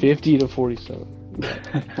 47. 50 to 47.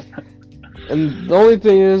 And the only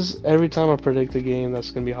thing is, every time I predict a game that's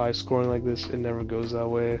gonna be high scoring like this, it never goes that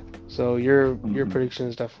way. So your prediction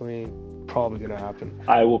is definitely probably gonna happen.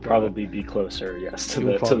 I will probably be closer, yes, to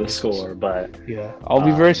the score, but yeah, I'll be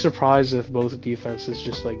very surprised if both defenses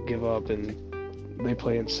just like give up and they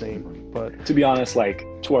play insane. But to be honest, like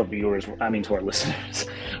to our viewers, to our listeners,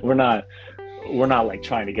 we're not like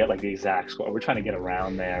trying to get like the exact score. We're trying to get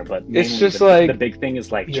around there, but it's just the big thing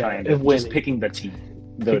is like trying to just picking the team.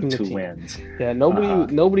 The two wins. Yeah,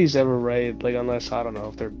 nobody's ever right, like unless I don't know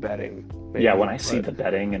if they're betting. Maybe, when I see the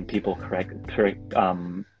betting and people pick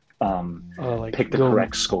the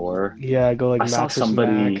correct score. Yeah, go like I saw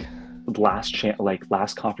somebody last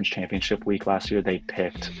conference championship week last year. They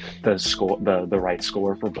picked the right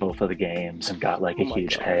score for both of the games and got like a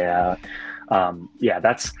huge payout.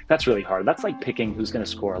 That's really hard. That's like picking who's going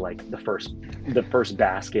to score like the first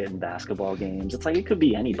basket in basketball games. It's like it could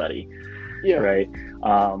be anybody. Yeah. Right.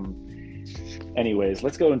 Anyways,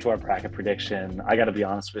 let's go into our bracket prediction. I got to be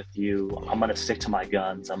honest with you. I'm going to stick to my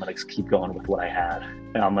guns. I'm going to keep going with what I had,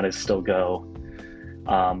 and I'm going to still go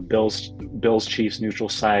Bills, Chiefs neutral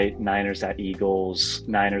site, Niners at Eagles,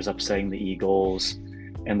 Niners upsetting the Eagles,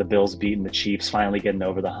 and the Bills beating the Chiefs, finally getting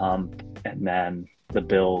over the hump, and then the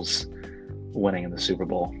Bills winning in the Super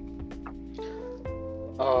Bowl.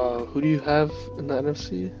 Who do you have in the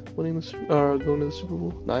NFC winning going to the Super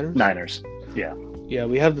Bowl? Niners. Yeah. Yeah,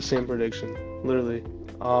 we have the same prediction, literally.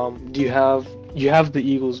 Do you have the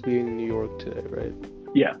Eagles beating New York today, right?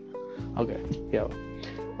 Yeah. Okay. Yeah.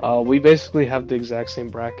 We basically have the exact same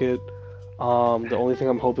bracket. The only thing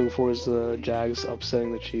I'm hoping for is the Jags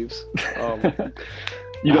upsetting the Chiefs. I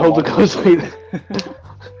hope it goes like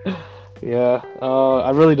Yeah.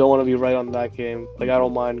 I really don't want to be right on that game. Like I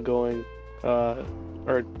don't mind going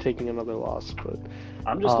or taking another loss, but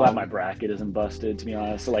I'm just glad my bracket isn't busted, to be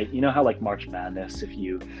honest. So, like, you know how like March Madness, if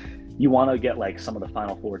you want to get like some of the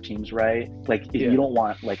Final Four teams right, like you don't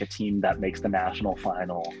want like a team that makes the national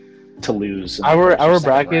final to lose. Our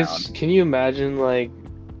brackets. Round. Can you imagine like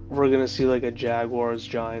we're gonna see like a Jaguars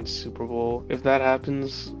Giants Super Bowl? If that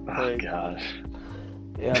happens, gosh.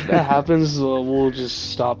 Yeah, if that happens, we'll just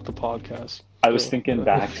stop the podcast. I was thinking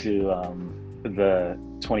back to the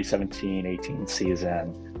 2017-18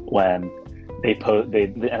 season when the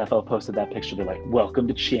NFL posted that picture. They're like, "Welcome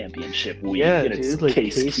to Championship Week." Yeah, and it's dude, like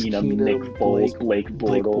Case Keenum, Nick Foles, Blake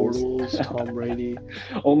Bortles, Tom Brady.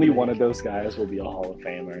 Only one of those guys will be a Hall of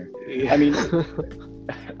Famer. Yeah.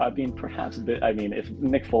 I mean, perhaps. If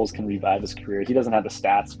Nick Foles can revive his career, he doesn't have the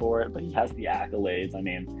stats for it, but he has the accolades. I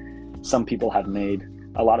mean,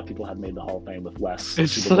 a lot of people have made the Hall of Fame with less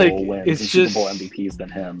Super Bowl wins and Super Bowl MVPs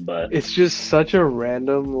than him. But it's just such a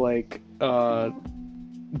random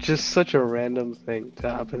thing to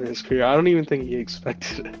happen in his career. I don't even think he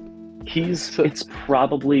expected it. It's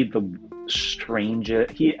probably the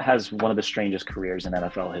strangest. He has one of the strangest careers in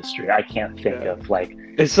NFL history. I can't think of like.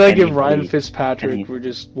 It's like if Ryan Fitzpatrick were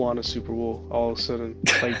just won a Super Bowl all of a sudden,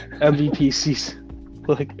 like MVP season,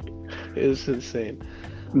 like it's insane.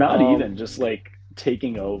 Not even just like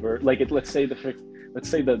taking over. Like let's say that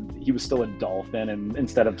he was still a Dolphin, and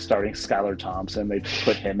instead of starting Skylar Thompson, they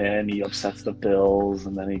put him in. He upsets the Bills,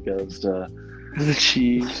 and then he goes to the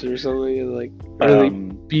Chiefs or something, like or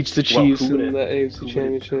beats the Chiefs in the AFC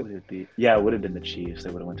Championship. It would have been the Chiefs. They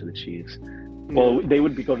would have went to the Chiefs. Well, they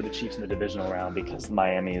would go to the Chiefs in the divisional round because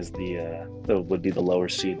Miami is would be the lower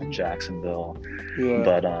seed than Jacksonville. Yeah.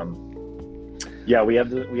 But we have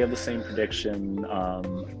the same prediction.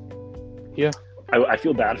 Yeah. I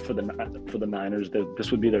feel bad for the Niners.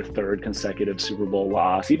 This would be their third consecutive Super Bowl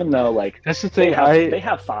loss, even though like that's the thing. They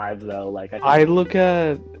have 5 though. Like I look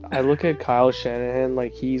at Kyle Shanahan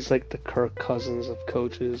like he's like the Kirk Cousins of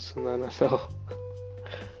coaches in the NFL.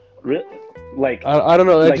 Really? Like I don't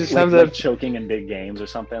know. I just have that choking in big games or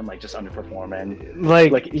something, like just underperforming.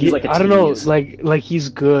 Like he's like I don't know. Like he's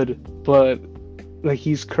good, but like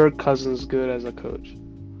he's Kirk Cousins good as a coach.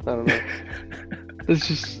 I don't know. It's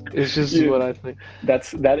just what I think.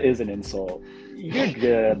 That is an insult. You're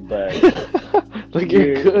good, but like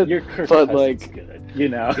you're good. You're Kirk but Cousins like good, you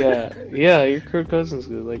know. Yeah, you're Kirk Cousins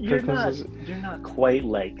good. Like you're not quite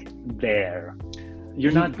like there.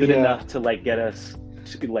 You're not good enough to like get us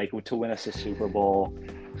to win us a Super Bowl.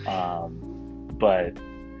 But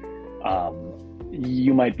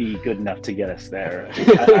you might be good enough to get us there.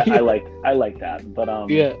 I like that. But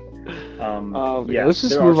Yeah. yeah. Let's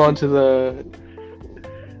just move on to the.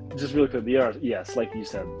 Just really quick, yes, like you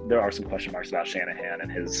said, there are some question marks about Shanahan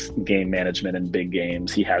and his game management in big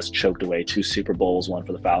games. He has choked away 2 Super Bowls, one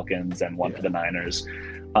for the Falcons and one for the Niners.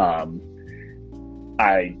 I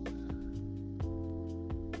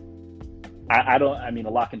don't. I mean,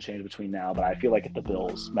 a lot can change between now, but I feel like if the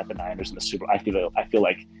Bills met the Niners in the Super, I feel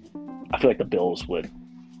like the Bills would.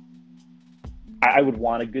 I would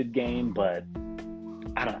want a good game, but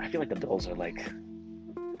I don't. I feel like the Bills are like.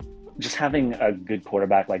 Just having a good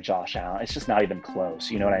quarterback like Josh Allen, it's just not even close.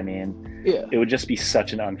 You know what I mean? Yeah. It would just be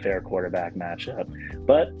such an unfair quarterback matchup.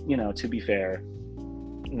 But, to be fair,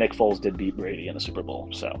 Nick Foles did beat Brady in the Super Bowl.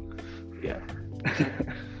 So, yeah.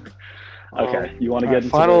 Okay. You want to get into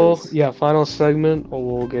final segment, or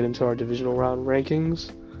we'll get into our divisional round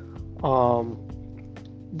rankings.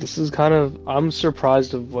 This is I'm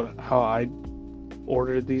surprised of how I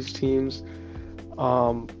ordered these teams.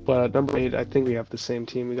 But at number 8, I think we have the same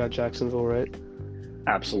team. We got Jacksonville, right?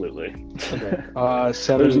 Absolutely. Okay.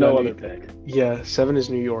 7. There's no other pick. Yeah, 7 is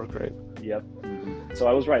New York, right? Yep. Mm-hmm. So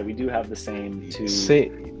I was right. We do have the same 2.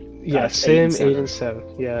 Same 8 and 7.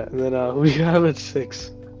 Yeah, and then who do you have at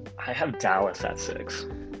 6? I have Dallas at 6.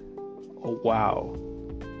 Oh, wow.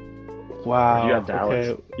 Wow. You have Dallas.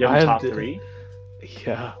 Okay. You have top 3?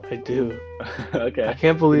 Yeah, I do. Okay. I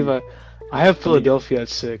can't believe I have Philadelphia at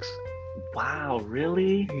 6. Wow,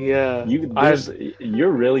 really? Yeah.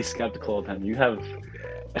 You're really skeptical of him.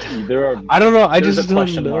 I don't know. I just a don't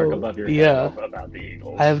question know. mark above your head about the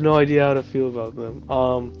Eagles. I have no idea how to feel about them.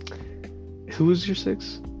 Who is your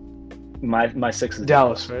 6? My 6 is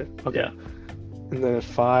Dallas, right? Okay. Yeah. And then at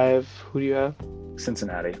 5, who do you have?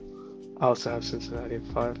 Cincinnati. I also have Cincinnati at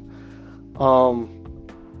 5.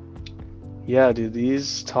 Yeah, dude,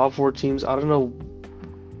 these top 4 teams, I don't know,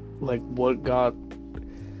 like, what got...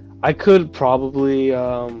 I could probably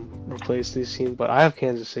replace these teams, but I have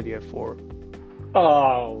Kansas City at 4.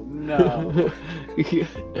 Oh, no. Yeah.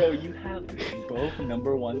 No, you have both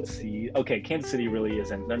number 1 seed. Okay, Kansas City really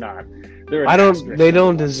isn't. They're not. They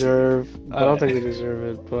don't deserve... I don't think they deserve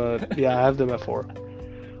it, but yeah, I have them at 4.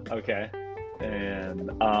 Okay.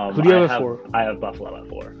 And who do you have at 4? I have Buffalo at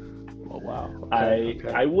 4. Oh, wow. Okay,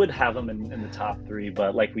 I would have them in the top 3,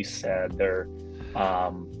 but like we said, their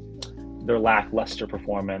lackluster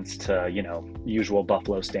performance to usual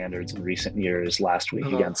Buffalo standards in recent years last week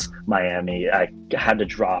against Miami, I had to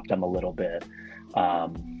drop them a little bit.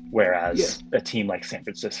 Whereas a team like San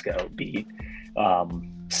Francisco beat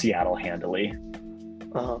Seattle handily.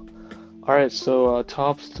 All right, so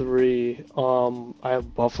top 3. I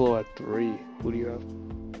have Buffalo at 3. Who do you have?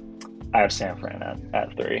 I have San Fran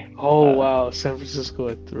at 3. Oh, wow. San Francisco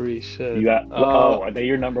at 3. Shit. You got, are they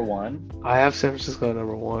your number 1? I have San Francisco at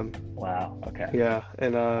number 1. Wow. Okay. Yeah,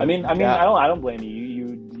 and I don't blame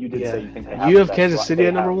you. You did say you think they have. You have Kansas City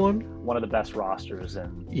at number 1. One of the best rosters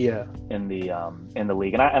in the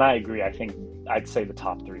league, and I agree. I think I'd say the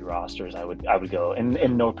top 3 rosters I would go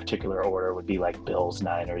in no particular order would be like Bills,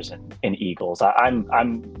 Niners, and Eagles.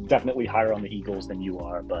 I'm definitely higher on the Eagles than you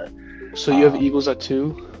are, but so you have Eagles at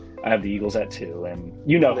 2. I have the Eagles at 2, and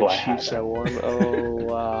who I have. Chiefs at 1. Oh,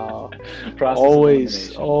 wow.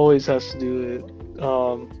 always has to do it.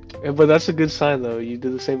 But that's a good sign, though. You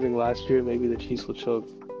did the same thing last year. Maybe the Chiefs will choke.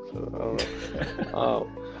 So,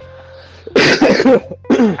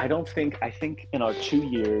 I don't know. I think in our 2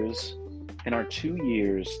 years that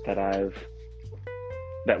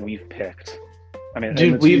we've picked. I mean,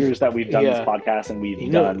 in the 2 years that we've done this podcast and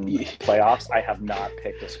we've done playoffs, I have not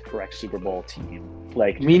picked a correct Super Bowl team.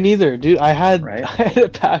 Like me neither, dude. I had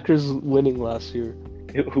Packers winning last year.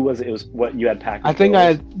 Who was it? It was what you had Packers. I think Bills? I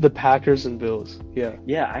had the Packers and Bills. Yeah.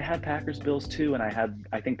 Yeah, I had Packers Bills too, and I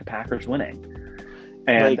think the Packers winning.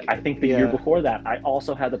 And I think the year before that, I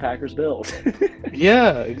also had the Packers Bills.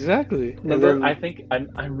 Yeah, exactly. Remember, I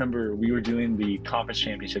remember we were doing the conference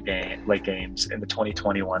championship games in the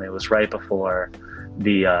 2021. It was right before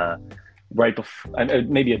maybe a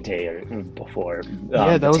day before.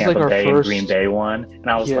 That was Tampa like our Bay first and Green Bay one, and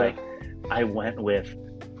I was like, I went with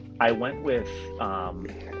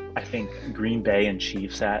I think Green Bay and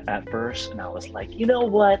Chiefs at first, and I was like, you know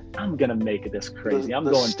what? I'm gonna make this crazy. I'm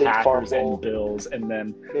going Packers and Bills, and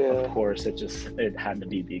then of course it had to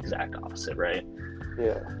be the exact opposite, right?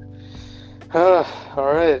 Yeah.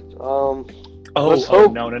 All right. No.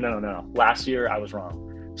 Last year I was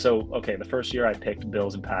wrong. So okay, the first year I picked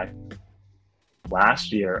Bills and Packers.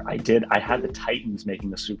 last year I had the Titans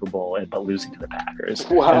making the Super Bowl but losing to the Packers.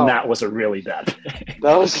 Wow. And that was a really bad pick.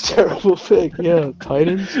 That was a terrible pick. Yeah,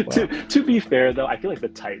 Titans. Wow. To be fair though, I feel like the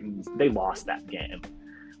Titans, they lost that game.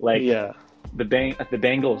 Like Yeah. the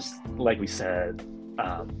Bengals, like we said,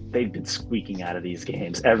 they've been squeaking out of these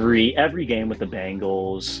games. Every game with the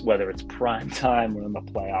Bengals, whether it's prime time or in the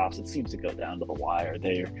playoffs, it seems to go down to the wire.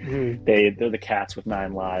 They're the cats with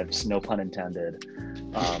 9 lives, no pun intended.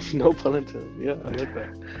 No pun intended. Yeah, I like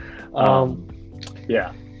that.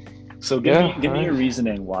 Yeah. So give me your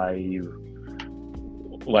reasoning why you.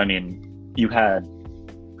 Well, I mean, you had.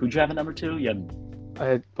 Who'd you have at number 2? I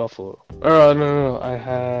had Buffalo. No. I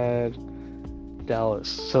had Dallas.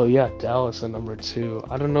 So yeah, Dallas at number 2.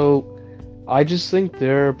 I don't know. I just think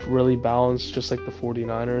they're really balanced, just like the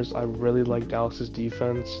 49ers. I really like Dallas's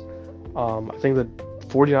defense. I think the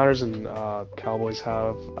 49ers and Cowboys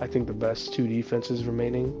have, I think, the best 2 defenses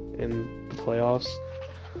remaining in the playoffs.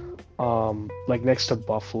 Like next to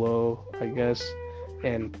Buffalo, I guess.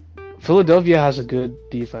 And Philadelphia has a good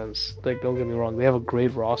defense. Like, don't get me wrong, they have a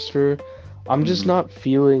great roster. I'm just not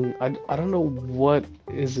feeling. I don't know what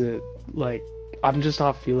is it like. I'm just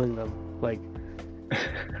not feeling them. Like,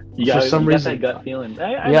 for some reason, that gut feeling.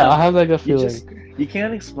 I have that gut feeling. You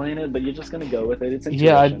can't explain it, but you're just gonna go with it. It's intuition.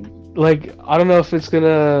 Yeah, I don't know if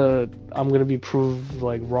I'm gonna be proved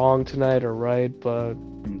like wrong tonight or right, but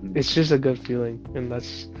it's just a good feeling, and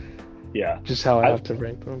that's just how I have to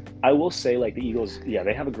rank them. I will say, like, the Eagles,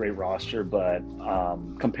 they have a great roster, but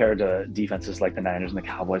compared to defenses like the Niners and the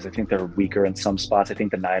Cowboys, I think they're weaker in some spots. I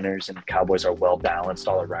think the Niners and Cowboys are well balanced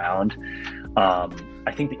all around.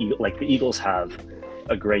 I think the Eagles have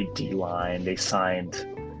a great D line. They signed.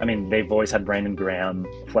 I mean, they've always had Brandon Graham,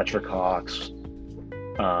 Fletcher Cox.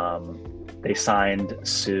 They signed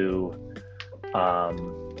Sue.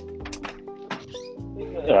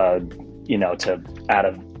 To add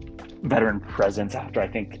a veteran presence after I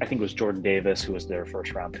think it was Jordan Davis, who was their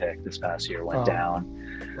first round pick this past year, went down.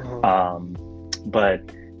 But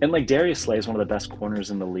like Darius Slay is one of the best corners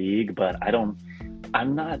in the league, but I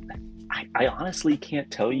honestly can't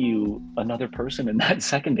tell you another person in that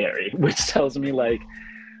secondary, which tells me like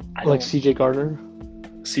CJ Gardner.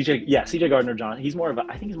 CJ Gardner John. I think he's more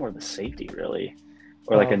of a safety really,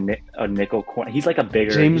 or like a nickel corner. He's like a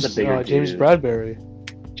bigger James dude. Bradbury.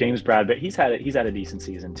 James Bradbury, he's had a decent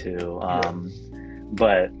season too.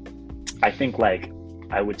 But I think like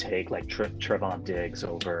I would take like Trevon Diggs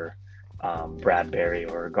over Bradbury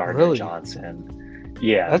or Gardner Johnson.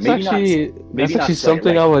 Yeah, that's actually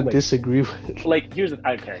something I would disagree with. Like to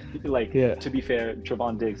be fair,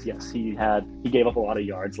 Trevon Diggs, yes, he gave up a lot of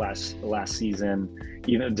yards last season,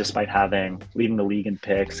 even despite leading the league in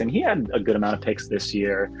picks, and he had a good amount of picks this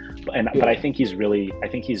year. But I think he's really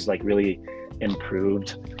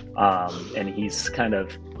improved, and he's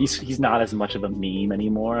not as much of a meme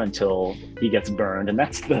anymore until he gets burned, and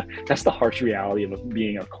that's the harsh reality of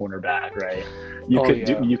being a cornerback, right?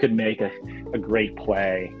 You could make a great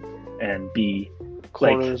play and be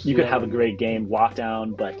corners, you could have a great game, walk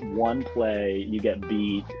down, but one play you get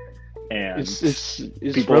beat, and it's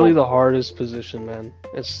really the hardest position, man.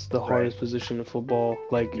 It's the hardest position in football.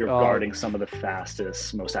 Like, you're guarding some of the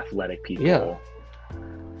fastest, most athletic people. Yeah.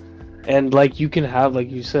 And like you can have, like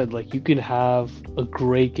you said, like you can have a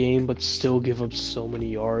great game but still give up so many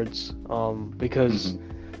yards. Because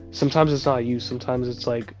sometimes it's not you. Sometimes it's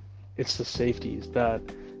like it's the safeties that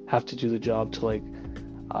have to do the job to like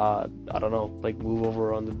I don't know, like move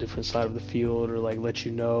over on the different side of the field or like let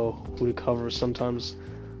you know who to cover sometimes.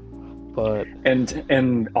 But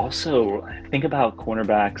and also think about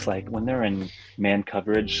cornerbacks, like when they're in man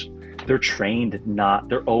coverage, they're trained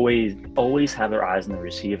they're always have their eyes on the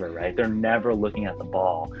receiver, right? They're never looking at the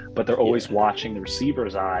ball, but they're always watching the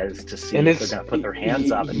receiver's eyes to see if they're going to put their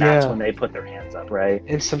hands up, and that's when they put their hands up, right?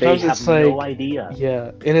 And sometimes it's like no idea.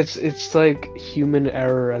 Yeah, and it's like human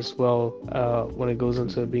error as well when it goes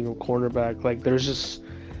into being a cornerback. Like there's just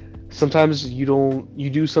sometimes you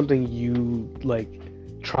do something you like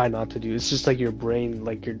try not to do. It's just like your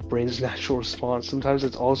brain's natural response. Sometimes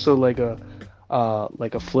it's also like a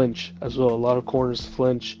flinch as well. A lot of corners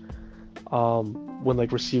flinch when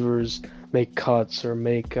like receivers make cuts or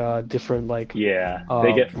make different like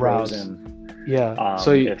they get frozen.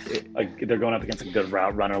 So if they're going up against a good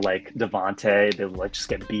route runner like Devontae, they'll like just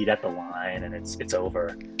get beat at the line and it's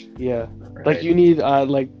over. Yeah, right? Like you need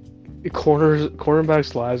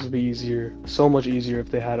cornerbacks' lives would be so much easier if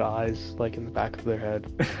they had eyes like in the back of their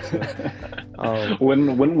head. So,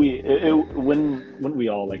 when we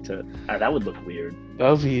all like to, that would look weird. That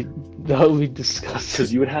would be disgusting.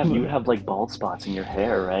 Because you would have like bald spots in your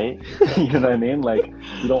hair, right? You know what I mean? Like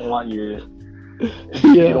you don't want your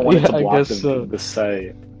You don't want it to I block guess so. the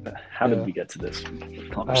site. How did Yeah, we get to this I have no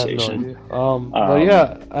conversation? idea. But Um,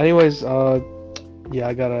 yeah. Anyways, yeah,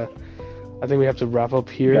 I think we have to wrap up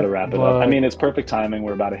Got to here. wrap it up. I But mean, it's perfect timing.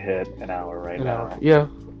 We're about to hit an hour right an hour. now. Yeah.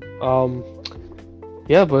 Um.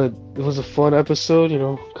 Yeah, but it was a fun episode.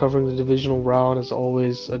 Covering the divisional round as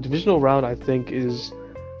always. A divisional round, I think, it's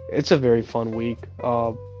a very fun week.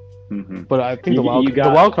 Hmm. But I think You the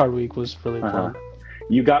got wild card week was really uh-huh. fun.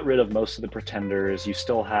 You got rid of most of the pretenders. You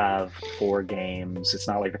still have 4 games. It's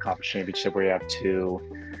not like the conference championship where you have two.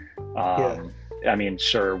 Yeah. Um, I mean,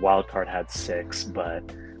 sure, wild card had 6, but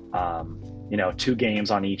 2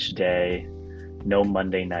 games on each day. No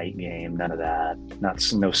Monday night game. None of that.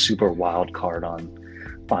 No super wild card on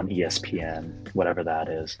ESPN, whatever that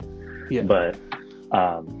is. Yeah. But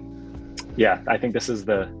yeah, I think this is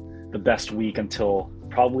the best week until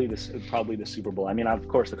probably the Super Bowl. I mean, of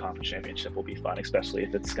course, the conference championship will be fun, especially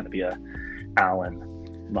if it's going to be a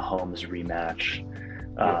Allen Mahomes rematch,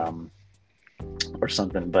 or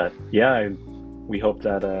something. But yeah, we hope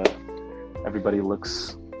that everybody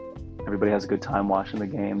has a good time watching the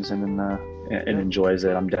games and enjoys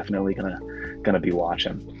it. I'm definitely gonna be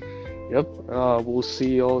watching. Yep. We'll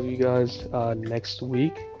see all of you guys next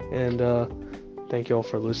week, and thank you all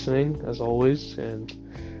for listening as always. And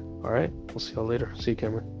all right, we'll see y'all later. See you,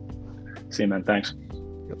 Cameron. See you, man. Thanks.